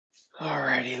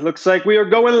Alrighty, looks like we are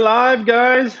going live,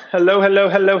 guys. Hello, hello,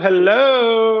 hello,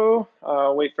 hello.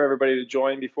 Wait for everybody to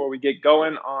join before we get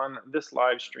going on this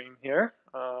live stream here.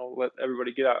 Let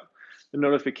everybody get out the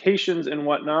notifications and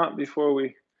whatnot before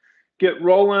we get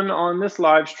rolling on this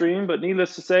live stream. But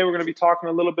needless to say, we're going to be talking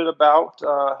a little bit about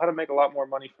how to make a lot more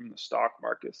money from the stock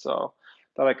market. So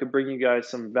thought I could bring you guys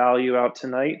some value out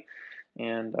tonight.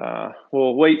 And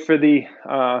we'll wait for the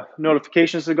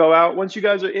notifications to go out. Once you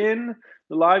guys are in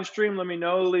the live stream, let me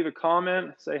know, leave a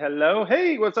comment, say hello.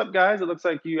 Hey, what's up, guys? It looks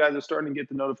like you guys are starting to get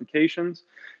the notifications.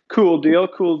 Cool deal,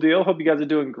 cool deal. Hope you guys are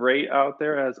doing great out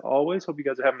there as always. Hope you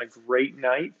guys are having a great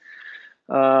night.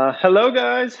 Hello,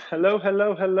 guys. Hello,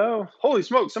 hello, hello. Holy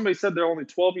smokes, somebody said they're only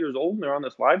 12 years old and they're on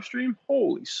this live stream.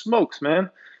 Holy smokes, man.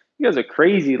 You guys are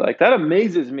crazy. Like, that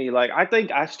amazes me. Like, I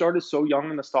think I started so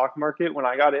young in the stock market. When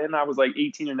I got in, I was like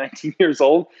 18 or 19 years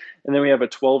old. And then we have a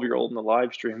 12-year-old in the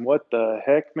live stream. What the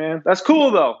heck, man? That's cool,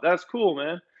 though. That's cool,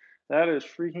 man. That is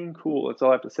freaking cool. That's all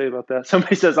I have to say about that.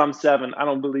 Somebody says I'm 7. I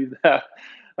don't believe that.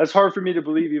 That's hard for me to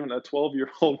believe even a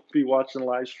 12-year-old be watching a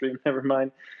live stream. Never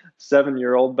mind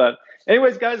 7-year-old. But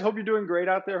anyways, guys, hope you're doing great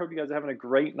out there. Hope you guys are having a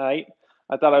great night.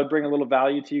 I thought I would bring a little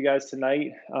value to you guys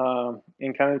tonight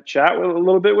and kind of chat a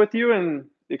little bit with you and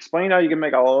explain how you can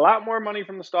make a lot more money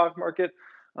from the stock market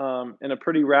in a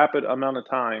pretty rapid amount of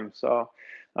time. So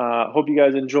hope you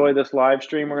guys enjoy this live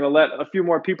stream. We're going to let a few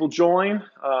more people join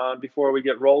before we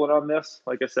get rolling on this.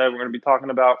 Like I said, we're going to be talking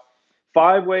about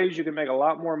 5 ways you can make a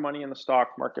lot more money in the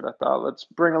stock market. I thought let's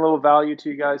bring a little value to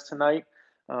you guys tonight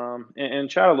and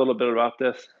chat a little bit about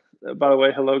this. By the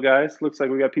way, hello, guys. Looks like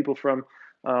we got people from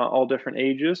all different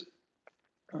ages.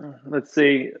 Let's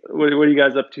see, what are you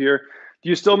guys up to here? Do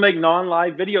you still make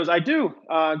non-live videos? I do.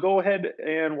 Go ahead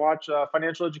and watch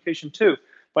Financial Education 2.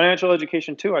 Financial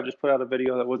Education 2, I just put out a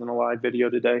video that wasn't a live video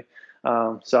today.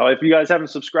 So if you guys haven't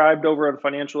subscribed over on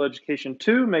Financial Education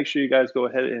 2, make sure you guys go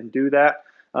ahead and do that.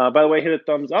 By the way, hit a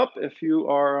thumbs up if you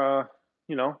are,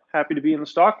 happy to be in the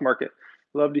stock market.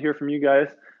 Love to hear from you guys.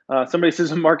 Somebody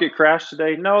says the market crashed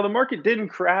today. No, the market didn't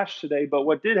crash today, but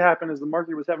what did happen is the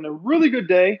market was having a really good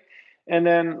day, and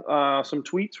then some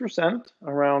tweets were sent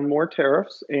around more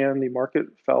tariffs, and the market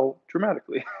fell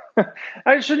dramatically.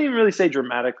 I shouldn't even really say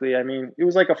dramatically. I mean, it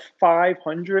was like a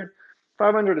 500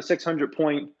 to 600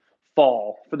 point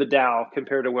fall for the Dow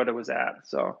compared to what it was at.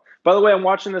 So, by the way, I'm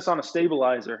watching this on a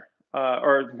stabilizer, I'm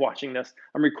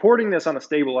recording this on a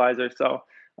stabilizer, so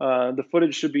the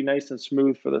footage should be nice and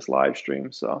smooth for this live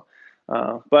stream. So,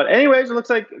 but anyways, it looks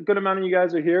like a good amount of you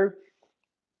guys are here.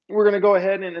 We're going to go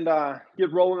ahead and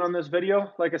get rolling on this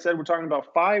video. Like I said, we're talking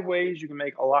about 5 ways you can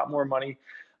make a lot more money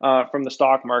from the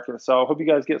stock market. So I hope you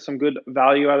guys get some good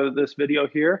value out of this video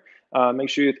here. Make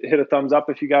sure you hit a thumbs up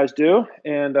if you guys do.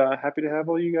 And happy to have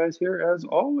all you guys here as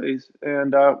always.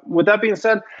 And with that being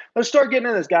said, let's start getting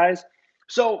into this, guys.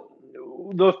 So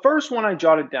the first one I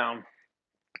jotted down.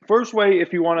 First way,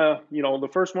 if you want to, the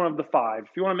first one of the 5, if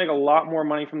you want to make a lot more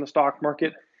money from the stock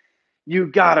market, you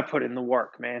got to put in the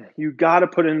work, man. You got to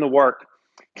put in the work.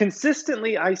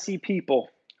 Consistently, I see people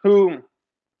who,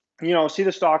 see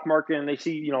the stock market and they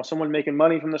see, someone making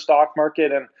money from the stock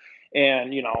market and,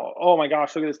 oh my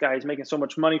gosh, look at this guy. He's making so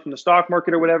much money from the stock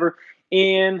market or whatever.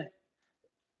 And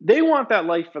they want that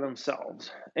life for themselves.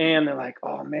 And they're like,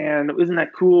 oh man, isn't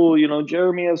that cool?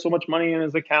 Jeremy has so much money in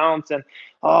his accounts. And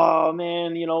oh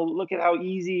man, look at how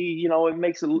easy, it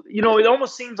makes it, it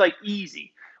almost seems like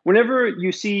easy. Whenever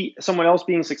you see someone else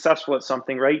being successful at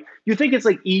something, right, you think it's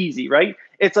like easy, right?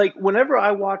 It's like whenever I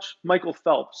watch Michael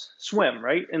Phelps swim,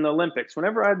 right, in the Olympics,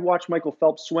 whenever I'd watch Michael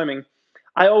Phelps swimming,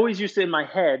 I always used to, in my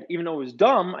head, even though it was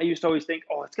dumb, I used to always think,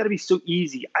 oh, it's got to be so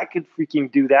easy. I could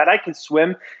freaking do that. I could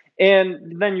swim.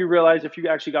 And then you realize if you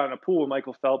actually got in a pool with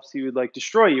Michael Phelps, he would like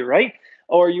destroy you, right?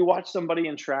 Or you watch somebody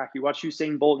in track, you watch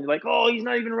Usain Bolt, and you're like, oh, he's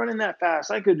not even running that fast.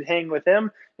 I could hang with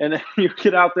him. And then you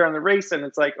get out there on the race, and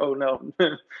it's like, oh no,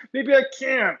 maybe I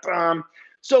can't.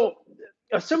 So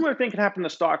a similar thing can happen in the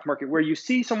stock market where you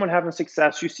see someone having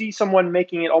success, you see someone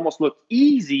making it almost look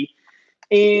easy,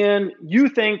 and you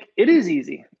think it is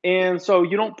easy. And so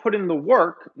you don't put in the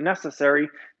work necessary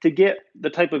to get the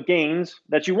type of gains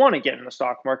that you want to get in the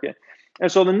stock market.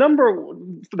 And so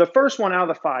the first one out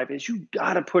of the 5 is you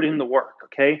got to put in the work,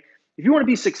 okay? If you want to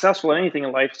be successful in anything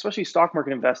in life, especially stock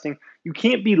market investing, you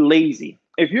can't be lazy.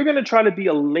 If you're going to try to be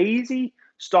a lazy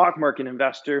stock market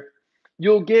investor,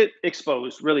 you'll get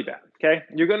exposed really bad, okay?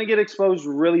 You're going to get exposed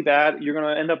really bad. You're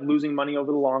going to end up losing money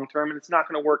over the long term, and it's not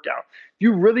going to work out. If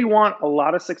you really want a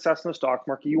lot of success in the stock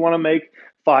market, you want to make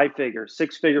 5 figures,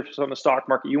 6 figures on the stock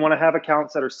market, you want to have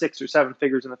accounts that are 6 or 7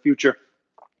 figures in the future,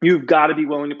 you've got to be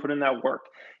willing to put in that work.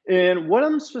 And what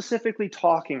I'm specifically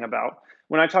talking about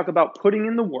when I talk about putting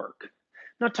in the work,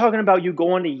 I'm not talking about you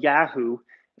going to Yahoo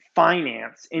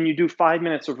Finance and you do 5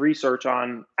 minutes of research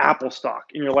on Apple stock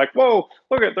and you're like, whoa,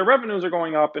 look at their revenues are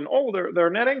going up and oh, their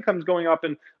net income's going up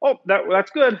and oh,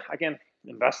 that's good. I can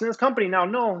invest in this company now.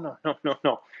 No, no, no, no,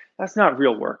 no. That's not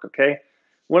real work, okay?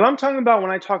 What I'm talking about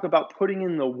when I talk about putting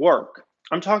in the work,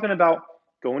 I'm talking about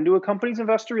going to a company's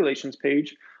investor relations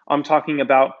page. I'm talking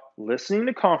about listening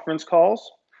to conference calls.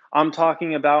 I'm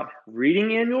talking about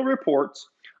reading annual reports.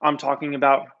 I'm talking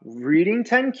about reading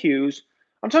 10Qs.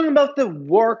 I'm talking about the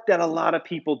work that a lot of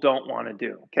people don't want to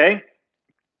do, okay?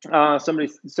 Somebody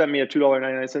sent me a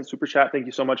 $2.99 super chat. Thank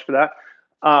you so much for that.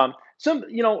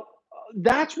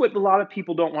 That's what a lot of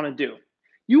people don't want to do.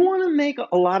 You want to make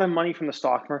a lot of money from the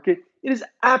stock market, it is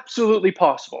absolutely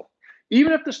possible.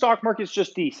 Even if the stock market is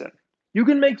just decent, you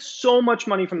can make so much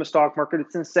money from the stock market.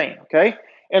 It's insane, okay?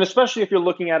 And especially if you're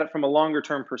looking at it from a longer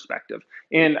term perspective.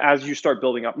 And as you start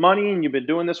building up money and you've been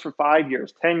doing this for 5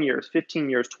 years, 10 years, 15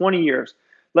 years, 20 years,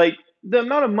 like the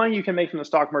amount of money you can make from the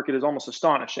stock market is almost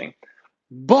astonishing.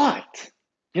 But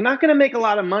you're not going to make a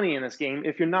lot of money in this game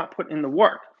if you're not putting in the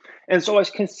work. And so I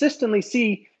consistently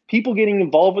see people getting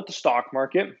involved with the stock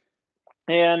market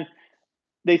and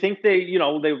they think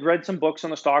they've read some books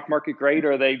on the stock market, great,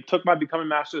 or they took my Becoming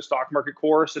Master of the Stock Market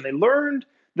course and they learned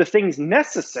the things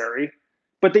necessary,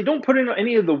 but they don't put in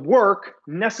any of the work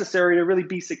necessary to really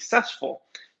be successful.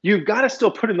 You've got to still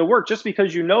put in the work. Just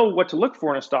because you know what to look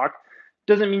for in a stock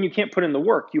doesn't mean you can't put in the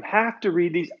work. You have to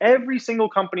read these. Every single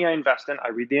company I invest in, I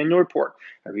read the annual report,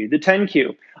 I read the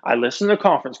 10Q, I listen to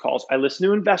conference calls, I listen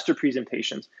to investor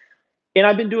presentations. And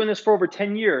I've been doing this for over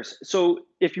 10 years. So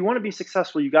if you want to be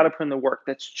successful, you got to put in the work.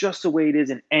 That's just the way it is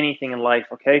in anything in life,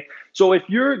 okay? So if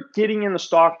you're getting in the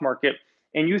stock market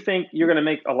and you think you're going to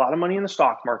make a lot of money in the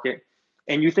stock market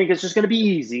and you think it's just going to be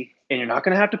easy and you're not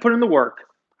going to have to put in the work,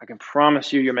 I can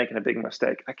promise you're making a big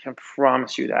mistake. I can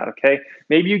promise you that, okay?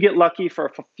 Maybe you get lucky for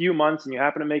a few months and you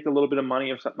happen to make a little bit of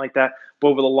money or something like that. But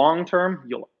over the long term,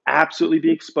 you'll absolutely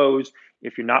be exposed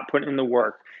if you're not putting in the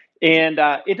work. And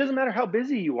it doesn't matter how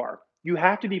busy you are. You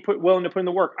have to be willing to put in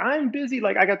the work. I'm busy.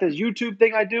 Like I got this YouTube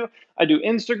thing I do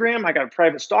Instagram. I got a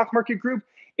private stock market group.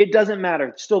 It doesn't matter.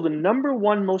 It's still the number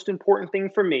one most important thing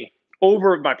for me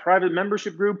over my private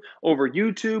membership group, over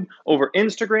YouTube, over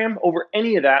Instagram, over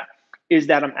any of that is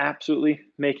that I'm absolutely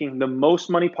making the most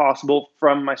money possible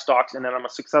from my stocks and that I'm a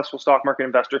successful stock market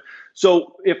investor.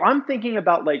 So if I'm thinking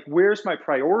about like, where's my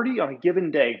priority on a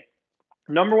given day?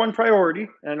 Number one priority,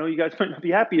 and I know you guys might not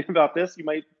be happy about this, you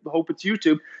might hope it's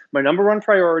YouTube. My number one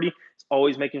priority is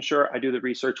always making sure I do the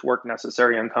research work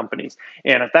necessary on companies.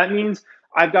 And if that means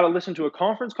I've got to listen to a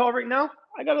conference call right now,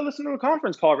 I got to listen to a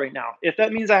conference call right now. If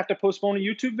that means I have to postpone a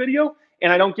YouTube video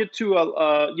and I don't get to,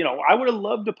 I would have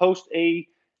loved to post a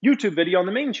YouTube video on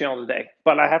the main channel today,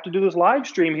 but I have to do this live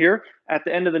stream here at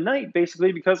the end of the night,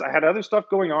 basically because I had other stuff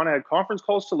going on. I had conference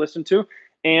calls to listen to,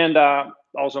 and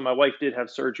also my wife did have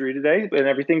surgery today, and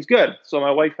everything's good. So my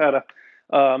wife had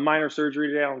a minor surgery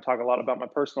today. I don't talk a lot about my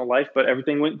personal life, but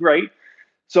everything went great.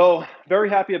 So very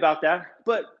happy about that.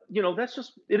 But that's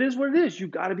just, it is what it is. You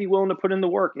got to be willing to put in the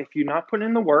work. If you're not putting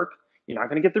in the work, you're not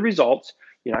going to get the results.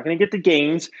 You're not going to get the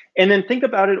gains. And then think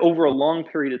about it over a long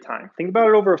period of time. Think about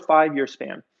it over a 5-year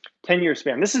span, 10-year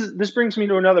span. This brings me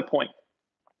to another point.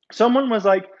 Someone was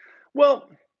like, well,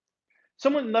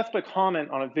 someone left a comment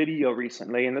on a video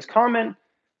recently, and this comment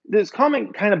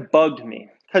kind of bugged me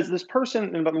because this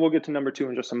person, and we'll get to number 2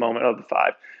 in just a moment of the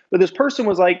 5, but this person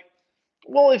was like,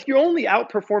 well, if you only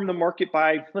outperform the market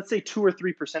by, let's say, 2 or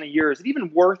 3% a year, is it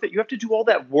even worth it? You have to do all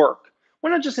that work. Why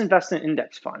not just invest in an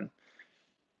index fund?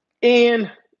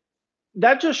 And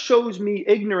that just shows me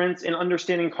ignorance in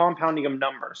understanding compounding of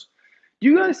numbers.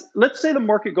 You guys, let's say the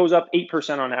market goes up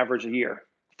 8% on average a year.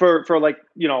 For like,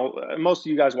 most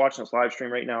of you guys watching this live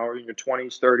stream right now are in your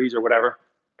 20s, 30s, or whatever.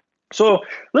 So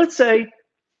let's say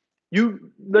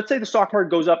the stock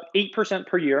market goes up 8%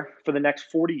 per year for the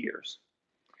next 40 years.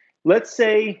 Let's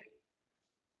say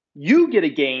you get a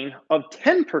gain of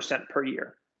 10% per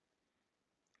year.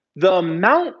 The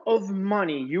amount of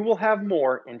money you will have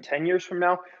more in 10 years from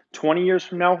now, 20 years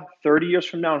from now, 30 years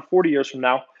from now, and 40 years from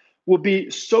now will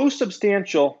be so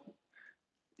substantial.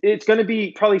 It's going to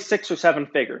be probably 6 or 7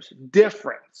 figures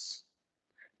difference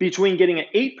between getting an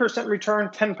 8% return,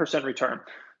 10% return.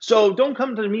 So don't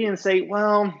come to me and say,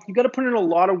 well, you got to put in a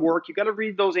lot of work. You got to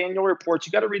read those annual reports.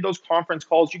 You got to read those conference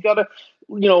calls. You got to,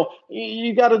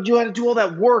 you got to do all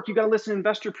that work. You got to listen to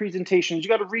investor presentations. You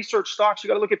got to research stocks. You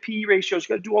got to look at PE ratios.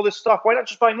 You got to do all this stuff. Why not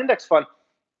just buy an index fund?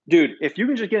 Dude, if you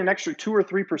can just get an extra 2 or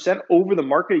 3% over the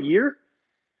market a year,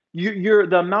 you're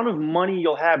the amount of money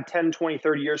you'll have 10, 20,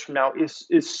 30 years from now is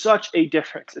such a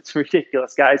difference. It's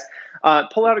ridiculous, guys.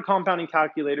 Pull out a compounding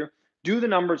calculator, do the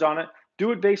numbers on it,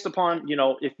 do it based upon,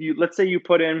 if you, let's say you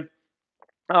put in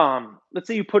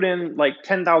like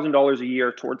 $10,000 a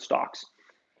year towards stocks.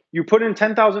 You put in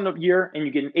 10,000 a year and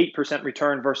you get an 8%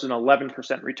 return versus an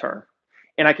 11% return.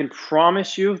 And I can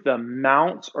promise you the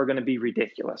amounts are going to be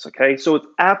ridiculous. Okay. So it's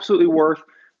absolutely worth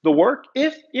the work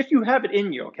if you have it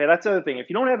in you. Okay. That's the other thing. If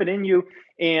you don't have it in you,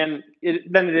 then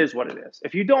it is what it is.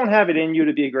 If you don't have it in you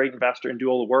to be a great investor and do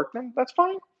all the work, then that's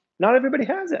fine. Not everybody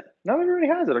has it. Not everybody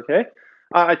has it. Okay.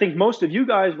 I think most of you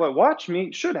guys that watch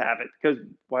me should have it, because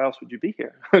why else would you be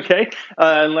here? Okay.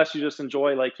 Unless you just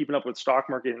enjoy like keeping up with stock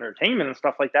market entertainment and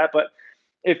stuff like that. But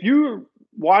if you're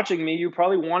watching me, you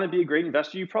probably want to be a great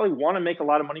investor. You probably want to make a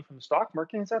lot of money from the stock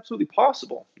market. It's absolutely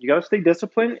possible. You got to stay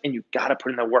disciplined and you got to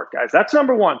put in the work, guys. That's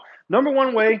number one. Number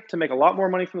one way to make a lot more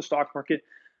money from the stock market: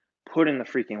 put in the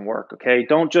freaking work. Okay.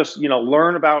 Don't just,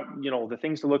 learn about, the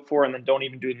things to look for and then don't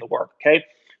even do the work. Okay.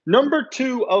 Number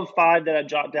 2 of 5 that I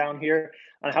jot down here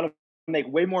on how to make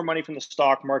way more money from the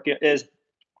stock market is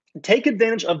take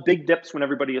advantage of big dips when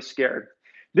everybody is scared.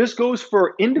 This goes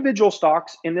for individual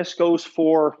stocks and this goes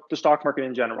for the stock market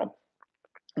in general.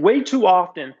 Way too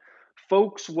often,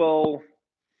 folks will,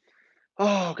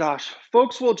 oh gosh,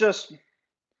 folks will just,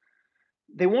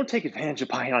 they won't take advantage of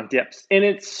buying on dips. And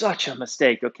it's such a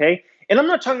mistake, okay? And I'm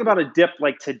not talking about a dip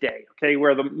like today, okay,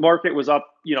 where the market was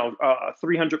up,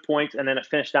 300 points and then it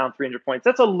finished down 300 points.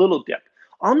 That's a little dip.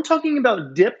 I'm talking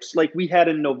about dips like we had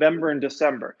in November and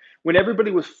December, when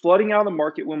everybody was flooding out of the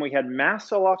market, when we had mass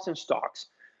sell-offs in stocks.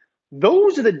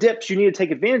 Those are the dips you need to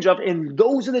take advantage of, and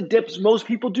those are the dips most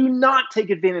people do not take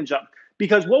advantage of,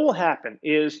 because what will happen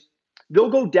is they'll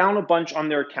go down a bunch on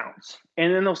their accounts,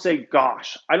 and then they'll say,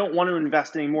 gosh, I don't want to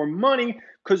invest any more money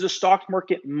because the stock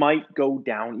market might go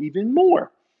down even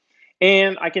more.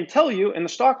 And I can tell you, in the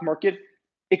stock market,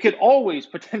 it could always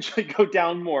potentially go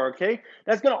down more. Okay,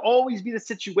 that's going to always be the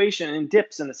situation in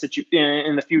dips in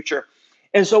the future.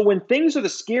 And so when things are the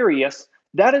scariest,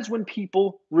 that is when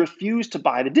people refuse to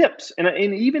buy the dips, and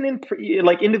even in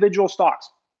like individual stocks,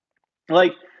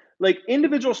 like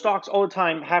individual stocks all the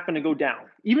time happen to go down.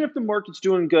 Even if the market's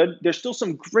doing good, there's still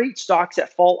some great stocks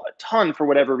that fall a ton for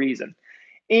whatever reason,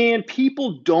 and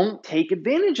people don't take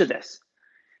advantage of this.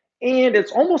 And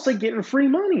it's almost like getting free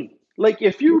money. Like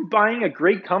if you're buying a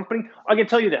great company, I can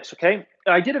tell you this, okay?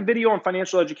 I did a video on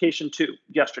financial education too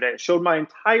yesterday. It showed my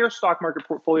entire stock market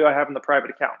portfolio I have in the private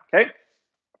account, okay?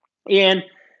 And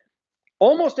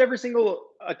almost every single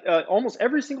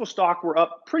stock we're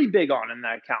up pretty big on in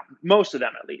that account, most of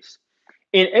them at least.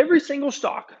 And every single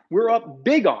stock we're up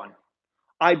big on,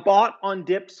 I bought on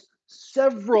dips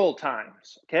several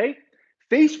times, okay?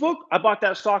 Facebook, I bought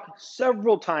that stock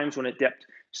several times when it dipped.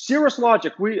 Cirrus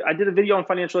Logic, I did a video on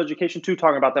financial education too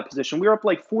talking about that position. We were up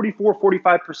like 44,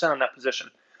 45% on that position.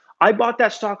 I bought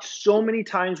that stock so many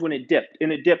times when it dipped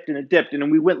and it dipped and it dipped, and then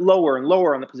we went lower and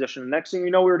lower on the position. The next thing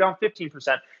you know, we were down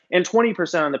 15% and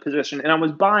 20% on the position, and I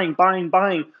was buying.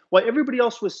 While everybody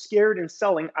else was scared and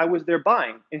selling, I was there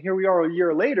buying. And here we are a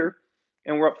year later,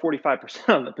 and we're up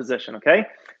 45% on the position, okay?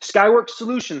 Skyworks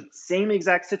Solution, same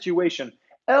exact situation.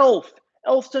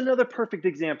 Elf's another perfect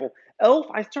example. Elf,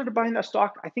 I started buying that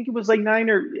stock, I think it was like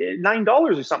 $9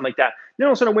 or something like that. Then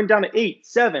all of a sudden it went down to 8,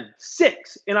 7,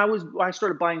 6, and I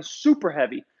started buying super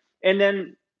heavy. And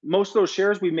then most of those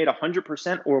shares we made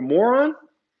 100% or more on.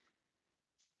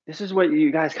 This is what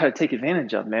you guys got to take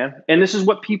advantage of, man. And this is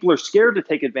what people are scared to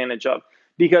take advantage of,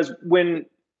 because when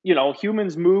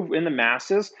humans move in the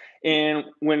masses, and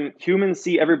when humans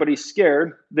see everybody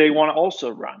scared, they want to also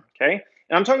run. Okay.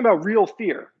 And I'm talking about real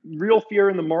fear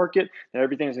in the market that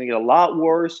everything's going to get a lot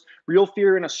worse, real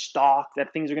fear in a stock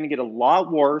that things are going to get a lot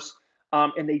worse.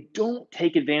 And they don't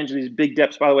take advantage of these big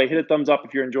dips. By the way, hit a thumbs up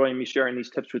if you're enjoying me sharing these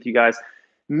tips with you guys.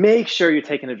 Make sure you're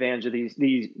taking advantage of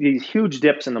these huge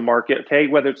dips in the market, okay?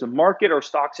 Whether it's the market or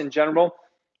stocks in general,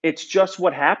 it's just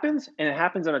what happens, and it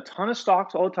happens in a ton of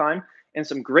stocks all the time, and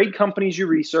some great companies you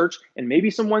research, and maybe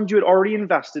some ones you had already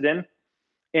invested in.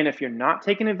 And if you're not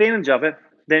taking advantage of it,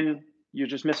 then you're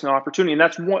just missing an opportunity. And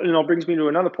that's what brings me to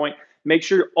another point. Make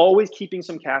sure you're always keeping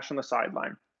some cash on the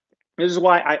sideline. This is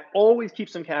why I always keep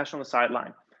some cash on the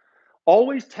sideline.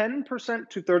 Always 10%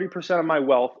 to 30% of my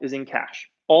wealth is in cash,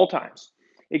 all times.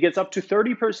 It gets up to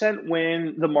 30%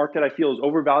 when the market I feel is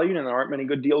overvalued and there aren't many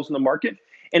good deals in the market.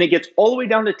 And it gets all the way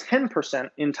down to 10%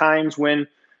 in times when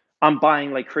I'm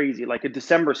buying like crazy, like a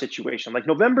December situation. Like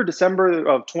November, December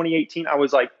of 2018, I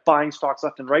was like buying stocks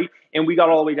left and right. And we got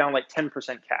all the way down like 10%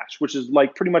 cash, which is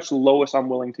like pretty much the lowest I'm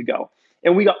willing to go.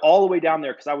 And we got all the way down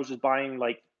there because I was just buying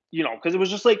like because it was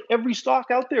just like every stock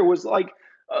out there was like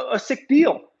a sick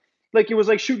deal. Like it was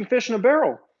like shooting fish in a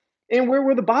barrel. And where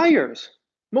were the buyers?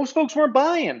 Most folks weren't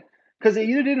buying because they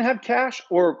either didn't have cash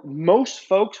or most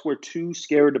folks were too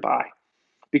scared to buy.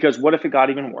 Because what if it got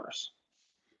even worse?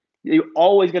 You're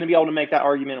always going to be able to make that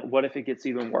argument. What if it gets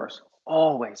even worse?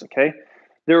 Always, okay?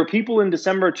 There were people in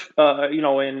December,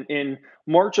 in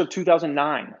March of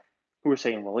 2009 who were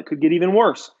saying, well, it could get even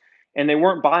worse. And they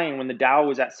weren't buying when the Dow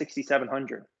was at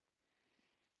 6,700.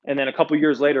 And then a couple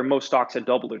years later, most stocks had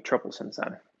doubled or tripled since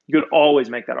then. You could always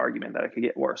make that argument that it could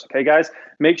get worse. Okay, guys,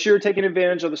 make sure you're taking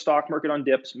advantage of the stock market on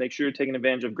dips. Make sure you're taking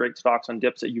advantage of great stocks on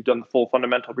dips that you've done the full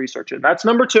fundamental research in. That's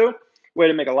number 2, way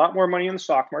to make a lot more money in the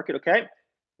stock market. Okay.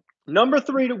 Number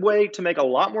 3 way to make a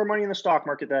lot more money in the stock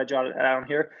market that I jotted down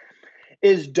here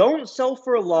is don't sell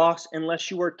for a loss unless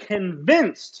you are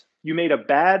convinced you made a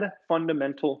bad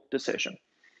fundamental decision.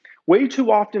 Way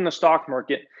too often in the stock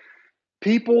market,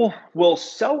 people will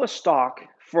sell a stock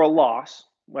for a loss,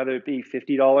 whether it be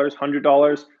 $50, $100,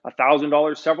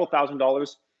 $1,000, several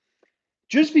 $1,000s,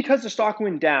 just because the stock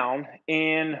went down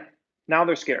and now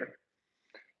they're scared.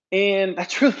 And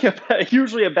that's really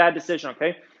usually a bad decision,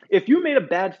 okay? If you made a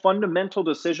bad fundamental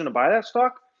decision to buy that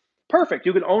stock, perfect.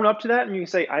 You can own up to that and you can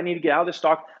say, I need to get out of this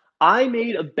stock. I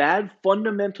made a bad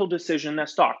fundamental decision in that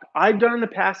stock. I've done in the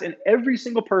past, and every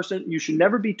single person, you should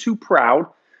never be too proud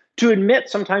to admit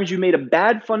sometimes you made a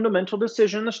bad fundamental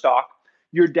decision in the stock.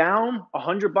 You're down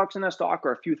 $100 in that stock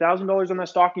or a few $1,000s on that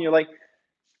stock, and you're like,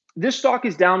 this stock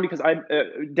is down because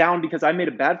I made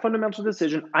a bad fundamental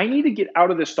decision. I need to get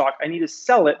out of this stock. I need to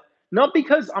sell it, not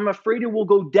because I'm afraid it will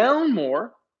go down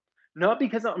more, not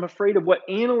because I'm afraid of what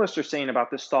analysts are saying about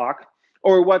this stock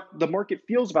or what the market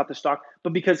feels about the stock,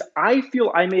 but because I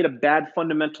feel I made a bad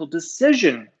fundamental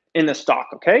decision in the stock,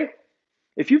 okay?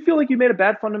 If you feel like you made a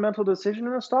bad fundamental decision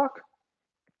in the stock,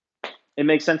 it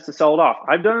makes sense to sell it off.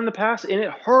 I've done it in the past, and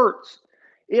it hurts.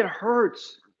 It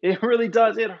hurts. It really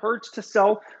does. It hurts to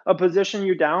sell a position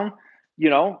you're down,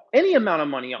 any amount of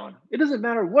money on. It doesn't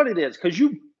matter what it is because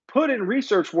you put in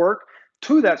research work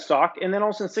to that stock, and then all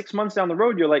of a sudden 6 months down the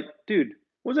road, you're like, dude,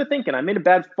 what was I thinking? I made a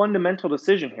bad fundamental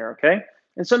decision here, okay?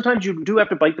 And sometimes you do have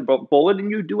to bite the bullet, and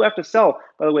you do have to sell.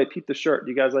 By the way, peep the shirt.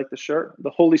 Do you guys like the shirt?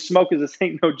 The holy smoke is this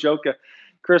ain't no joke.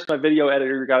 Chris, my video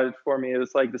editor, got it for me.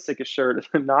 It's like the sickest shirt, is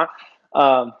it not?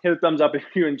 Hit a thumbs up if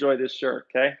you enjoy this shirt,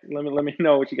 okay? Let me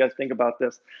know what you guys think about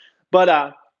this.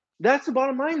 But that's the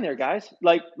bottom line there, guys.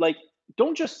 Like,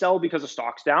 don't just sell because the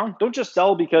stock's down. Don't just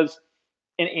sell because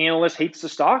an analyst hates the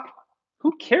stock.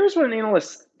 Who cares what an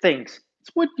analyst thinks? It's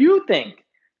what you think.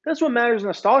 That's what matters in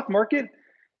the stock market.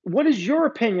 What is your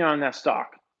opinion on that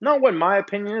stock? Not what my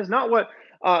opinion is, not what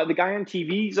the guy on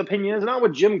TV's opinion is, not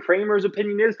what Jim Cramer's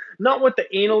opinion is, not what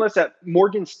the analyst at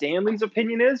Morgan Stanley's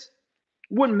opinion is.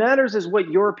 What matters is what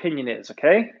your opinion is,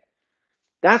 okay?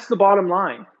 That's the bottom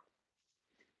line.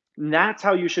 And that's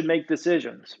how you should make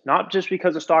decisions. Not just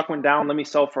because the stock went down, let me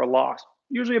sell for a loss.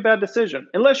 Usually a bad decision.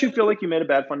 Unless you feel like you made a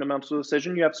bad fundamental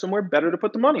decision, you have somewhere better to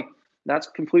put the money. That's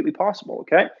completely possible,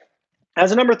 okay?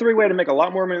 As a number 3 way to make a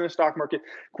lot more money in the stock market,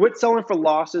 quit selling for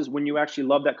losses when you actually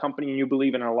love that company and you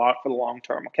believe in it a lot for the long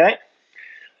term, okay?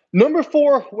 Number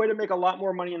 4 way to make a lot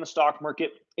more money in the stock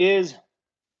market is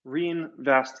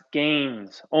reinvest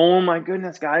gains. Oh my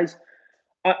goodness, guys.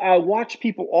 I watch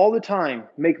people all the time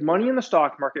make money in the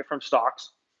stock market from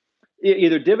stocks,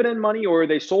 either dividend money or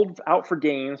they sold out for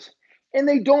gains, and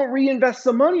they don't reinvest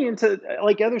the money into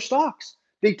like other stocks.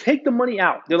 They take the money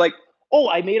out. They're like, oh,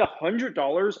 I made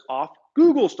 $100 off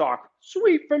Google stock.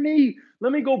 Sweet for me.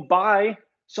 Let me go buy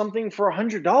something for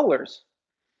 $100.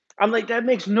 I'm like, that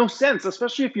makes no sense,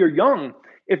 especially if you're young.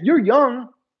 If you're young,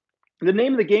 the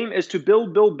name of the game is to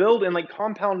build, and like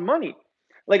compound money.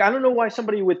 Like, I don't know why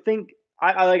somebody would think,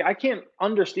 I can't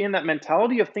understand that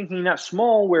mentality of thinking that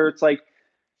small where it's like,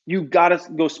 you got to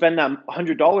go spend that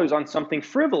 $100 on something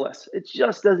frivolous. It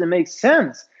just doesn't make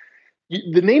sense.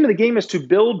 The name of the game is to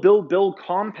build,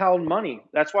 compound money.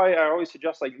 That's why I always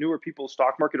suggest like newer people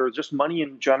stock market or just money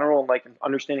in general, like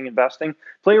understanding investing,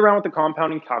 play around with the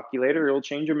compounding calculator. It'll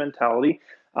change your mentality.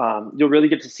 You'll really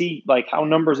get to see like how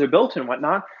numbers are built and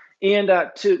whatnot. And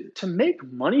to make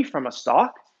money from a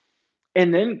stock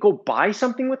and then go buy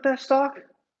something with that stock,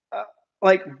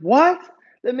 like what?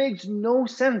 That makes no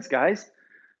sense, guys.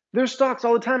 There's stocks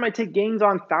all the time. I take gains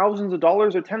on thousands of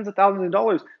dollars or tens of thousands of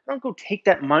dollars. I don't go take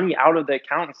that money out of the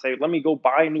account and say, let me go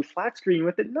buy a new flat screen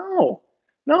with it. No.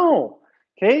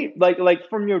 Okay. Like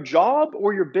from your job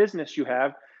or your business you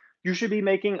have, you should be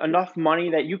making enough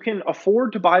money that you can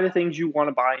afford to buy the things you want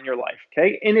to buy in your life.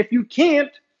 Okay. And if you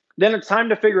can't, then it's time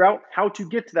to figure out how to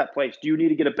get to that place. Do you need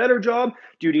to get a better job?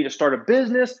 Do you need to start a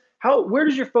business? Where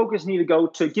does your focus need to go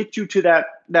to get you to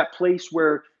that place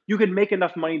where you can make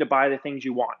enough money to buy the things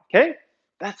you want? Okay,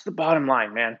 that's the bottom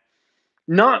line, man.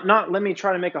 Not let me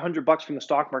try to make $100 from the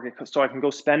stock market so I can go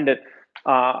spend it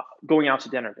going out to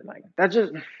dinner tonight.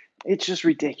 It's just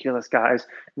ridiculous, guys.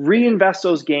 Reinvest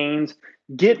those gains,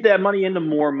 get that money into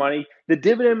more money. The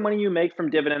dividend money you make from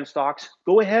dividend stocks,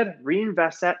 go ahead,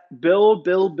 reinvest that, build,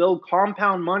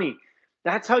 compound money.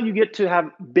 That's how you get to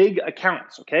have big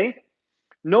accounts, okay?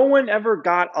 No one ever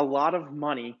got a lot of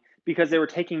money because they were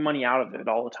taking money out of it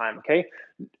all the time, okay?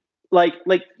 Like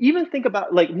even think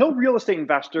about, like, no real estate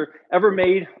investor ever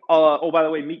made oh, by the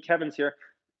way, meet Kevin's here.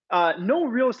 No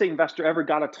real estate investor ever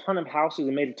got a ton of houses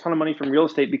and made a ton of money from real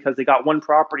estate because they got one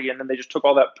property and then they just took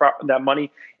all that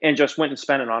money and just went and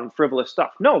spent it on frivolous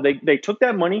stuff. No, they took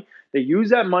that money, they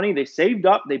used that money, they saved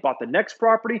up, they bought the next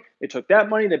property, they took that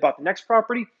money, they bought the next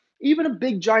property. Even a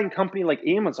big giant company like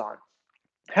Amazon.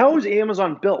 How is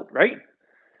Amazon built, right?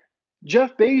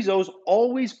 Jeff Bezos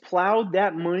always plowed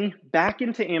that money back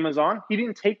into Amazon. He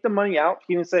didn't take the money out.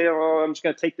 He didn't say, "Oh, I'm just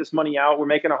going to take this money out. We're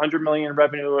making 100 million in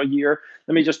revenue a year.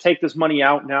 Let me just take this money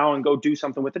out now and go do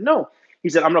something with it." No, he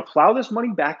said, "I'm going to plow this money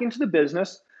back into the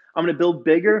business. I'm going to build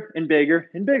bigger and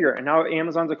bigger and bigger." And now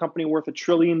Amazon's a company worth $1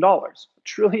 trillion. $1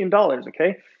 trillion.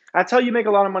 Okay, that's how you make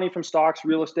a lot of money from stocks,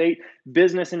 real estate,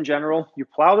 business in general. You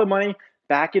plow the money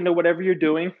back into whatever you're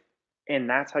doing, and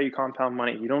that's how you compound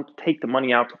money. You don't take the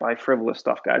money out to buy frivolous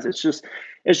stuff, guys. It's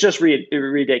just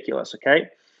ridiculous. Okay.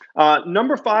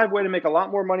 Number 5 way to make a lot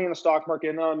more money in the stock market,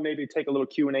 and then maybe take a little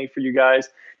Q&A for you guys,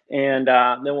 and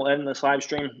then we'll end this live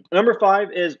stream. Number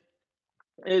 5 is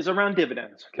around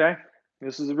dividends. Okay,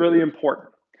 this is really important.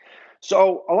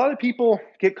 So a lot of people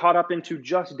get caught up into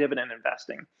just dividend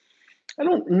investing. I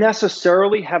don't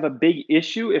necessarily have a big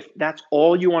issue if that's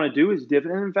all you want to do is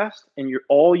dividend invest, and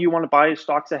all you want to buy is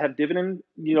stocks that have dividend,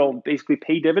 basically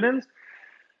pay dividends.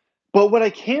 But what I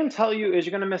can tell you is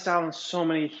you're going to miss out on so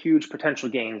many huge potential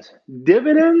gains.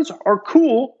 Dividends are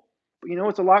cool, but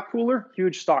it's a lot cooler?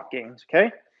 Huge stock gains,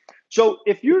 okay? So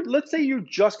let's say you're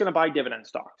just going to buy dividend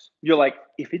stocks. You're like,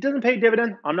 if it doesn't pay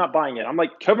dividend, I'm not buying it. I'm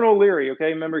like Kevin O'Leary, okay?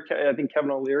 Remember, I think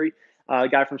Kevin O'Leary, the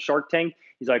guy from Shark Tank,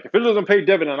 he's like, if it doesn't pay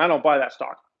dividend, I don't buy that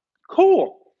stock.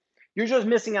 Cool. You're just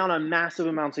missing out on massive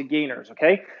amounts of gainers,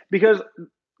 okay? Because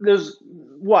there's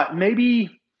maybe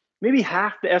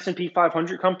half the S&P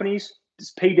 500 companies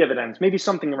pay dividends, maybe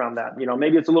something around that.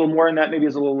 Maybe it's a little more than that, maybe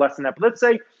it's a little less than that. But let's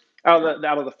say out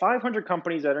of the 500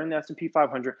 companies that are in the S&P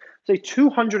 500, say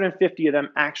 250 of them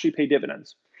actually pay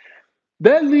dividends.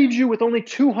 That leaves you with only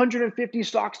 250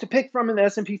 stocks to pick from in the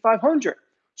S&P 500.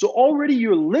 So already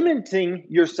you're limiting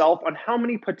yourself on how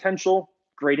many potential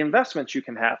great investments you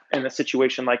can have in a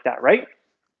situation like that, right?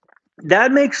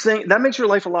 That makes your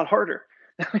life a lot harder.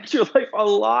 That makes your life a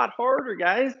lot harder,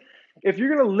 guys. If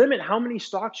you're going to limit how many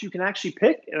stocks you can actually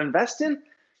pick and invest in,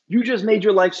 you just made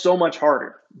your life so much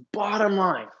harder. Bottom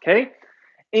line, okay?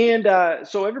 And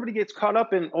so everybody gets caught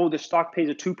up in, oh, this stock pays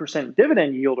a 2%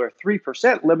 dividend yield or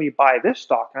 3%. Let me buy this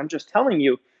stock. And I'm just telling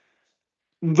you,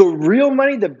 the real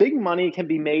money, the big money can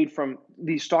be made from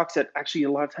these stocks that actually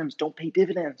a lot of times don't pay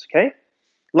dividends, okay?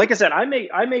 Like I said, I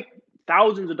make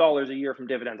thousands of dollars a year from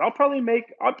dividends. I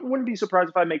wouldn't be surprised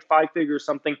if I make 5 figures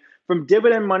something from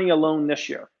dividend money alone this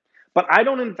year. But I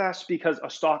don't invest because a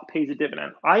stock pays a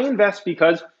dividend. I invest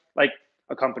because, like,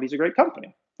 a company's a great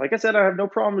company. Like I said, I have no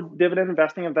problem with dividend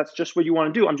investing if that's just what you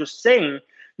want to do. I'm just saying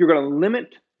you're going to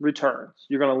limit returns.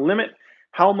 You're going to limit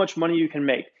how much money you can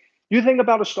make. You think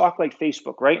about a stock like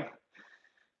Facebook, right?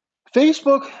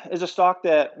 Facebook is a stock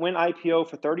that went IPO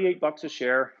for $38 a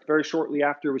share. Very shortly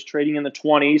after, it was trading in the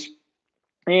 20s.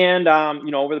 And,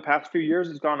 over the past few years,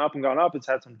 it's gone up and gone up. It's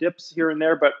had some dips here and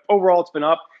there, but overall, it's been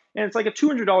up. And it's like a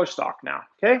 $200 stock now,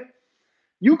 okay?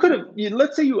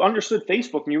 Let's say you understood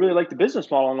Facebook and you really like the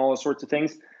business model and all those sorts of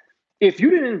things. If you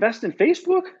didn't invest in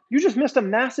Facebook, you just missed a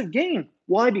massive gain.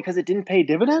 Why? Because it didn't pay a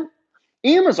dividend?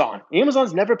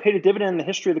 Amazon's never paid a dividend in the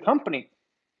history of the company.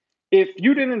 If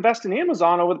you didn't invest in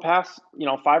Amazon over the past,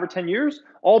 5 or 10 years,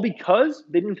 all because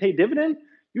they didn't pay dividend,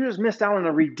 you just missed out on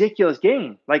a ridiculous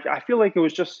gain. Like, I feel like it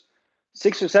was just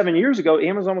 6 or 7 years ago,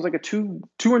 Amazon was like a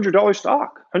 $200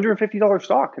 stock, $150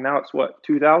 stock. And now it's what,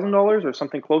 $2,000 or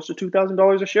something close to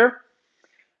 $2,000 a share?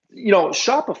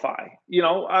 Shopify,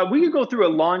 we could go through a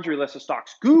laundry list of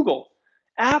stocks. Google,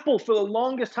 Apple, for the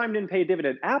longest time, didn't pay a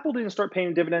dividend. Apple didn't start paying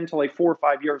a dividend until like 4 or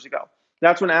 5 years ago.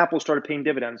 That's when Apple started paying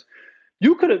dividends.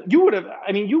 You would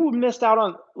have missed out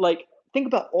on, like, think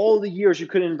about all the years you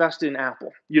could have invested in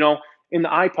Apple, in the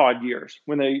iPod years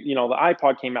when the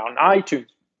iPod came out, and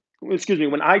when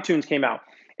iTunes came out.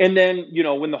 And then,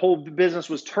 when the whole business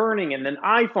was turning, and then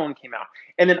iPhone came out,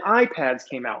 and then iPads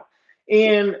came out.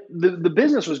 And the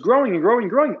business was growing and growing and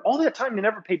growing. All that time, they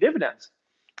never paid dividends.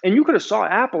 And you could have saw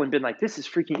Apple and been like, this is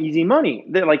freaking easy money.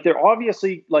 They're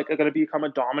obviously like going to become a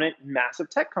dominant, massive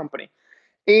tech company.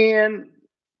 And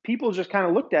people just kind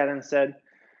of looked at it and said,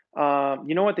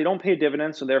 you know what? They don't pay a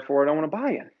dividend, so therefore I don't want to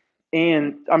buy it.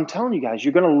 And I'm telling you guys,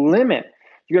 you're going to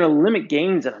limit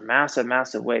gains in a massive,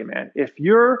 massive way, man. If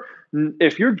you're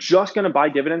just going to buy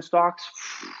dividend stocks,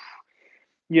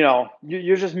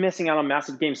 you're just missing out on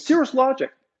massive gains. Cirrus Logic,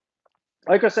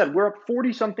 like I said, we're up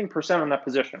 40-something% on that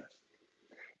position,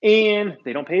 and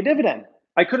they don't pay a dividend.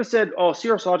 I could have said, oh,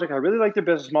 Cirrus Logic, I really like their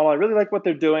business model. I really like what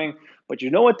they're doing, but you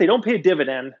know what? They don't pay a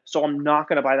dividend, so I'm not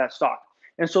going to buy that stock.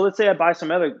 And so let's say I buy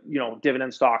some other,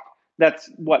 dividend stock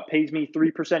that's what pays me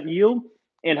 3% yield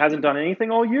and hasn't done anything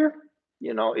all year.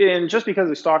 And just because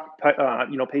the stock,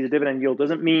 pays a dividend yield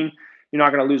doesn't mean you're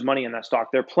not going to lose money in that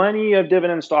stock. There are plenty of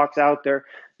dividend stocks out there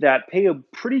that pay a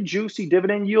pretty juicy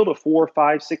dividend yield of 4,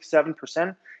 5, 6,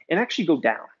 7% and actually go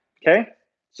down. Okay.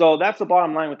 So that's the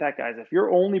bottom line with that, guys. If you're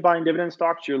only buying dividend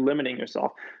stocks, you're limiting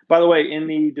yourself. By the way, in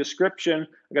the description,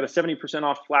 I got a 70%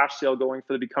 off flash sale going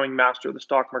for the Becoming Master of the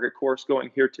Stock Market course going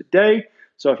here today.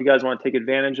 So if you guys want to take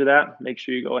advantage of that, make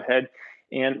sure you go ahead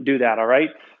and do that, all right?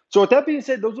 So with that being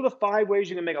said, those are the 5 ways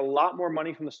you can make a lot more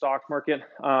money from the stock market.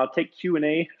 Take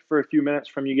Q&A for a few minutes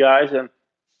from you guys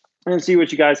and see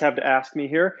what you guys have to ask me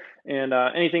here. And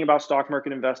anything about stock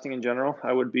market investing in general,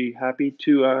 I would be happy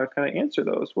to kind of answer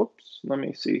those. Whoops, let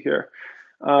me see here.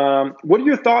 What are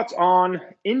your thoughts on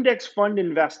index fund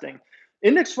investing?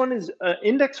 Index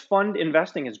fund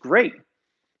investing is great.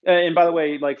 And by the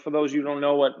way, like for those of you who don't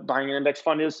know what buying an index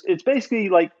fund is, it's basically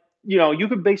like, you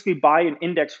could basically buy an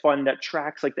index fund that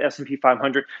tracks like the S&P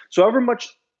 500. So however much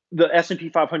the S&P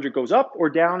 500 goes up or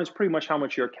down is pretty much how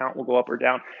much your account will go up or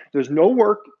down. There's no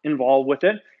work involved with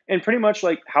it. And pretty much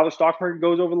like how the stock market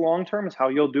goes over the long term is how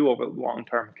you'll do over the long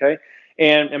term, okay?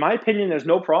 And in my opinion, there's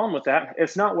no problem with that.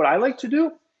 It's not what I like to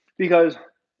do because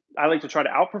I like to try to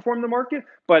outperform the market.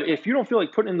 But if you don't feel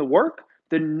like putting in the work,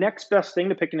 the next best thing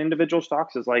to pick an individual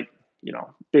stocks is like,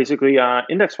 basically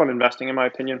index fund investing, in my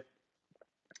opinion.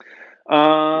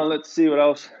 Let's see what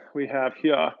else we have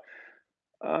here.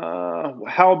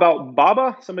 How about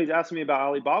Baba? Somebody's asking me about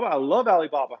Alibaba. I love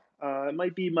Alibaba. It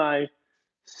might be my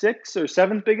 6th or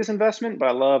 7th biggest investment, but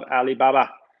I love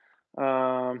Alibaba.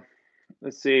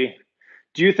 Let's see.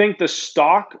 Do you think the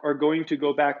stock are going to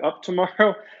go back up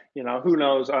tomorrow? Who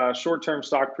knows? Short-term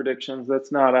stock predictions.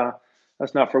 That's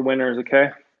not for winners. Okay.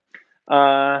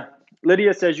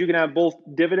 Lydia says you can have both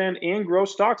dividend and growth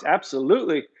stocks.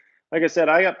 Absolutely. Like I said,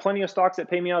 I got plenty of stocks that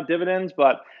pay me out dividends,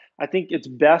 but I think it's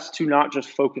best to not just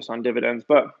focus on dividends.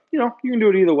 But you can do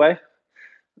it either way.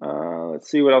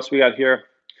 Let's see what else we got here.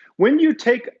 When you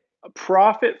take a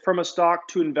profit from a stock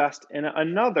to invest in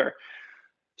another.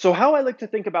 So how I like to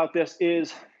think about this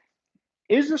is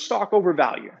the stock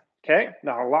overvalued? Okay.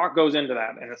 Now a lot goes into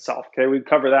that in itself. Okay. We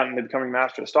cover that in the Becoming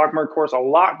Master of the Stock Market course. A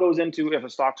lot goes into if a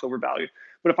stock's overvalued.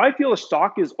 But if I feel a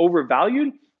stock is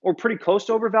overvalued or pretty close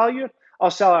to overvalued,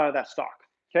 I'll sell out of that stock.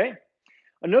 Okay.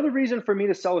 Another reason for me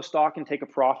to sell a stock and take a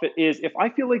profit is if I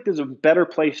feel like there's a better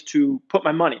place to put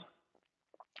my money.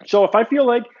 So if I feel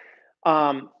like,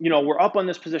 we're up on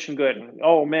this position good, and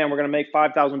oh man, we're going to make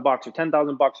 $5,000 or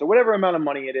 $10,000 or whatever amount of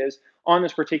money it is on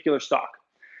this particular stock.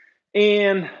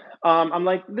 And I'm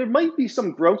like, there might be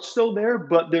some growth still there,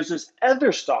 but there's this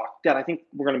other stock that I think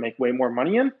we're going to make way more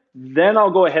money in. Then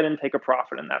I'll go ahead and take a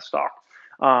profit in that stock.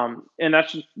 And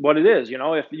that's just what it is.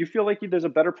 If you feel like there's a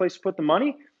better place to put the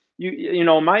money, in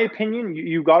my opinion,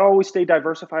 you got to always stay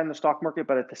diversified in the stock market.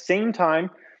 But at the same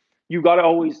time, you got to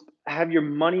always have your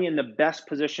money in the best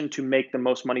position to make the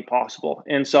most money possible.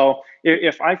 And so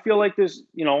if I feel like there's,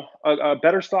 a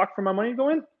better stock for my money to go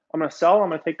in, I'm going to sell, I'm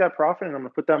going to take that profit, and I'm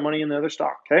going to put that money in the other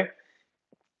stock, okay?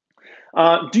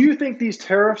 Do you think these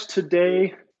tariffs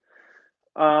today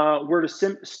were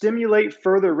to stimulate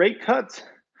further rate cuts?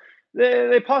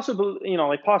 They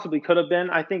possibly could have been.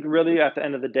 I think really at the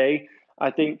end of the day,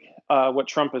 I think what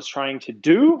Trump is trying to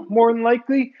do more than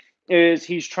likely is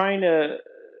he's trying to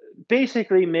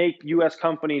basically make U.S.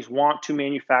 companies want to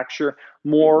manufacture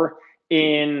more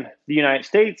in the United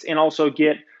States and also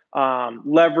get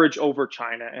leverage over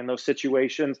China in those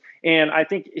situations. And I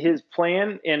think his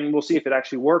plan, and we'll see if it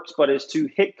actually works, but is to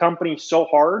hit companies so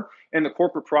hard in the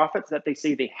corporate profits that they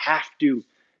say they have to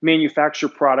manufacture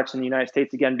products in the United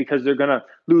States again because they're going to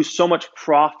lose so much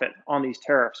profit on these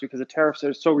tariffs because the tariffs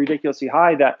are so ridiculously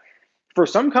high that for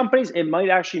some companies, it might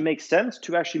actually make sense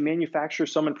to actually manufacture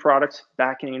some products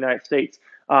back in the United States.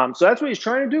 So that's what he's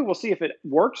trying to do. We'll see if it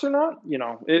works or not.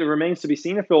 It remains to be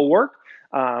seen if it'll work.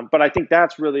 But I think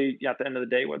that's really, at the end of the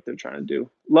day, what they're trying to do.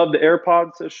 Love the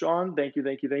AirPods, says Sean. Thank you,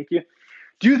 thank you, thank you.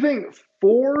 Do you think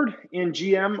Ford and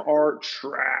GM are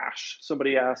trash?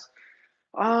 Somebody asked.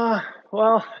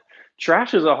 Well,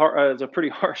 trash is a pretty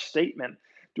harsh statement.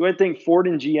 Do I think Ford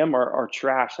and GM are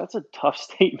trash? That's a tough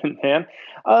statement, man.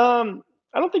 I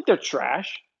don't think they're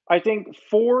trash. I think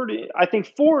Ford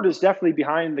is definitely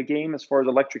behind the game as far as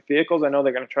electric vehicles. I know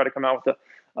they're going to try to come out with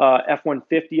a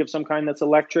F-150 of some kind that's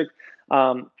electric.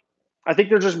 Um, I think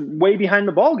they're just way behind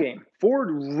the ball game. Ford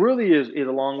really is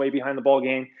a long way behind the ball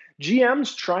game.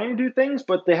 GM's trying to do things,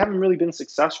 but they haven't really been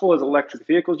successful as electric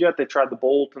vehicles yet. They tried the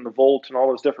Bolt and the Volt and all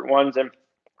those different ones, and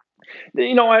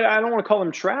I don't want to call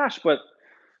them trash, but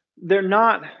they're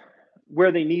not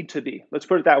where they need to be. Let's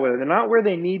put it that way. They're not where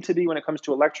they need to be when it comes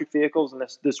to electric vehicles and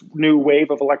this new wave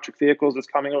of electric vehicles that's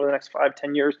coming over the next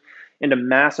 5-10 years into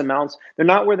mass amounts. They're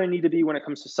not where they need to be when it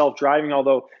comes to self-driving,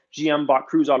 although GM bought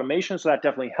Cruise Automation, so that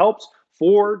definitely helps.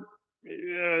 Ford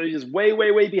is way,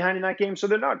 way, way behind in that game. So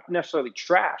they're not necessarily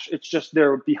trash. It's just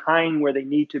they're behind where they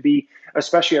need to be,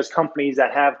 especially as companies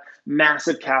that have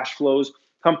massive cash flows,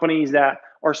 companies that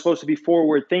are supposed to be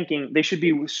forward thinking. They should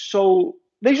be,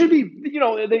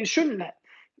 they shouldn't.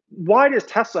 Why does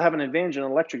Tesla have an advantage in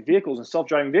electric vehicles and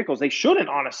self-driving vehicles? They shouldn't,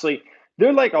 honestly.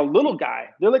 They're like a little guy.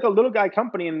 They're like a little guy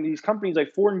company, and these companies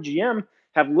like Ford and GM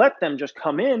have let them just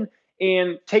come in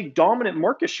and take dominant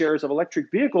market shares of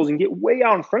electric vehicles and get way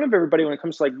out in front of everybody when it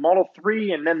comes to like Model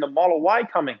 3 and then the Model Y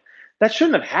coming. That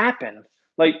shouldn't have happened.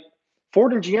 Like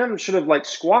Ford and GM should have like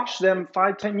squashed them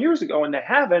 5-10 years ago, and they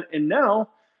haven't. And now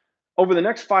over the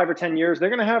next 5 or 10 years, they're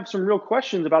going to have some real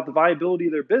questions about the viability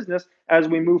of their business as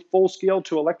we move full scale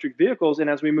to electric vehicles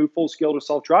and as we move full scale to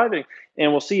self-driving.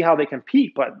 And we'll see how they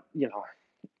compete. But,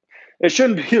 it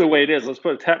shouldn't be the way it is. Let's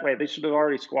put it that way. They should have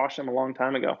already squashed them a long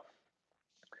time ago.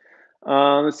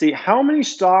 Let's see. How many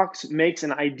stocks makes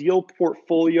an ideal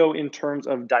portfolio in terms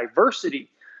of diversity?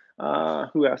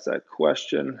 Who asked that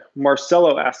question?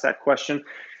 Marcelo asked that question.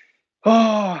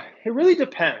 Oh, it really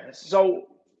depends. So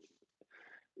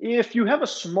if you have a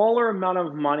smaller amount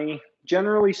of money,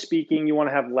 generally speaking, you want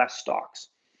to have less stocks.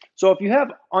 So if you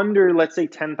have under, let's say,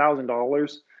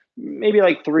 $10,000, maybe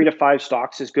like 3 to 5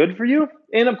 stocks is good for you.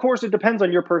 And of course, it depends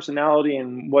on your personality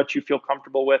and what you feel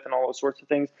comfortable with and all those sorts of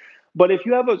things. But if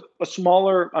you have a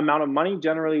smaller amount of money,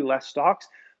 generally less stocks.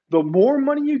 The more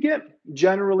money you get,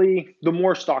 generally, the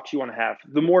more stocks you want to have,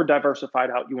 the more diversified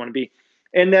out you want to be.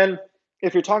 And then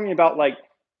if you're talking about like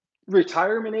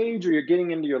retirement age or you're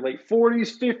getting into your late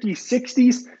 40s, 50s,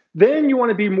 60s, then you want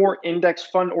to be more index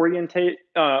fund oriented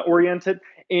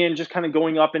and just kind of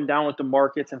going up and down with the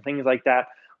markets and things like that.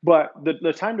 But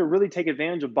the time to really take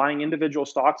advantage of buying individual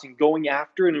stocks and going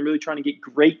after it and really trying to get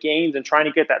great gains and trying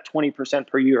to get that 20%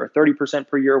 per year or 30%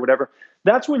 per year or whatever,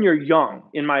 that's when you're young,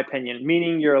 in my opinion,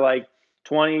 meaning you're like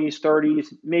 20s,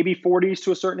 30s, maybe 40s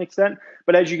to a certain extent.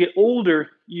 But as you get older,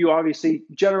 you obviously,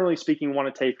 generally speaking,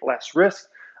 want to take less risk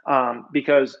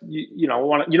because you don't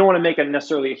want to make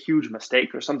necessarily a huge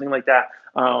mistake or something like that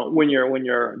when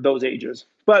you're those ages.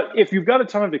 But if you've got a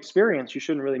ton of experience, you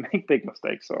shouldn't really make big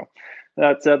mistakes. So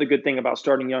that's the good thing about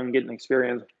starting young and getting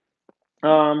experience.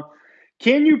 Can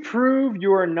you prove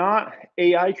you are not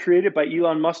AI created by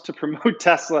Elon Musk to promote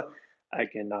Tesla? I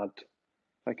cannot.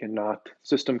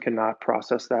 System cannot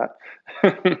process that.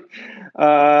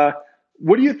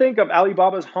 What do you think of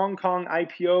Alibaba's Hong Kong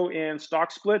IPO and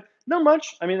stock split? Not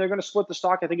much. I mean, they're going to split the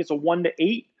stock. I think it's a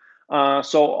 1-to-8.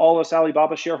 So all us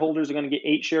Alibaba shareholders are going to get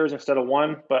 8 shares instead of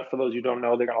 1. But for those who don't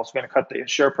know, they're also going to cut the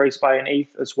share price by 1/8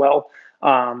 as well.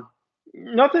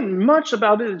 Nothing much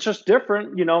about it. It's just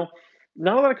different.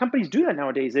 Not a lot of companies do that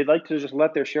nowadays. They like to just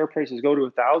let their share prices go to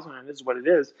 1,000, and this is what it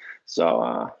is.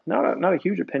 So not a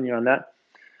huge opinion on that.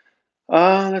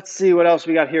 Let's see what else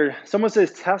we got here. Someone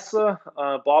says Tesla.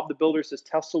 Bob the Builder says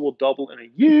Tesla will double in a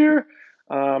year.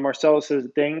 Marcelo says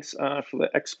thanks for the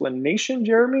explanation,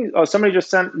 Jeremy. Oh,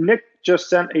 Nick just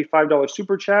sent a $5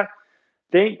 super chat.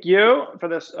 Thank you for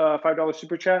this $5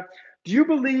 super chat. Do you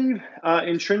believe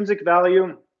intrinsic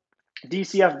value,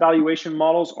 DCF valuation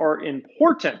models are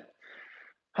important?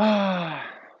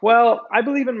 Well, I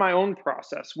believe in my own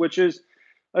process, which is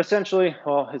essentially,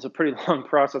 well, it's a pretty long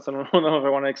process. I don't know if I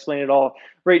want to explain it all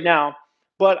right now,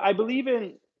 but I believe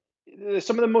in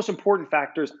some of the most important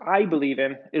factors I believe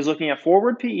in is looking at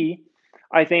forward PE.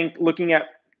 I think looking at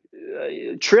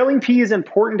trailing PE is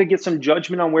important to get some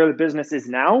judgment on where the business is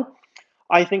now.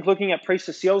 I think looking at price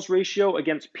to sales ratio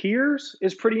against peers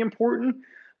is pretty important.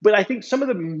 But I think some of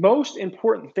the most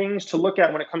important things to look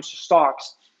at when it comes to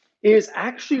stocks is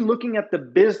actually looking at the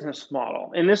business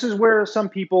model. And this is where some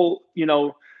people,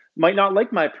 might not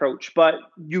like my approach, but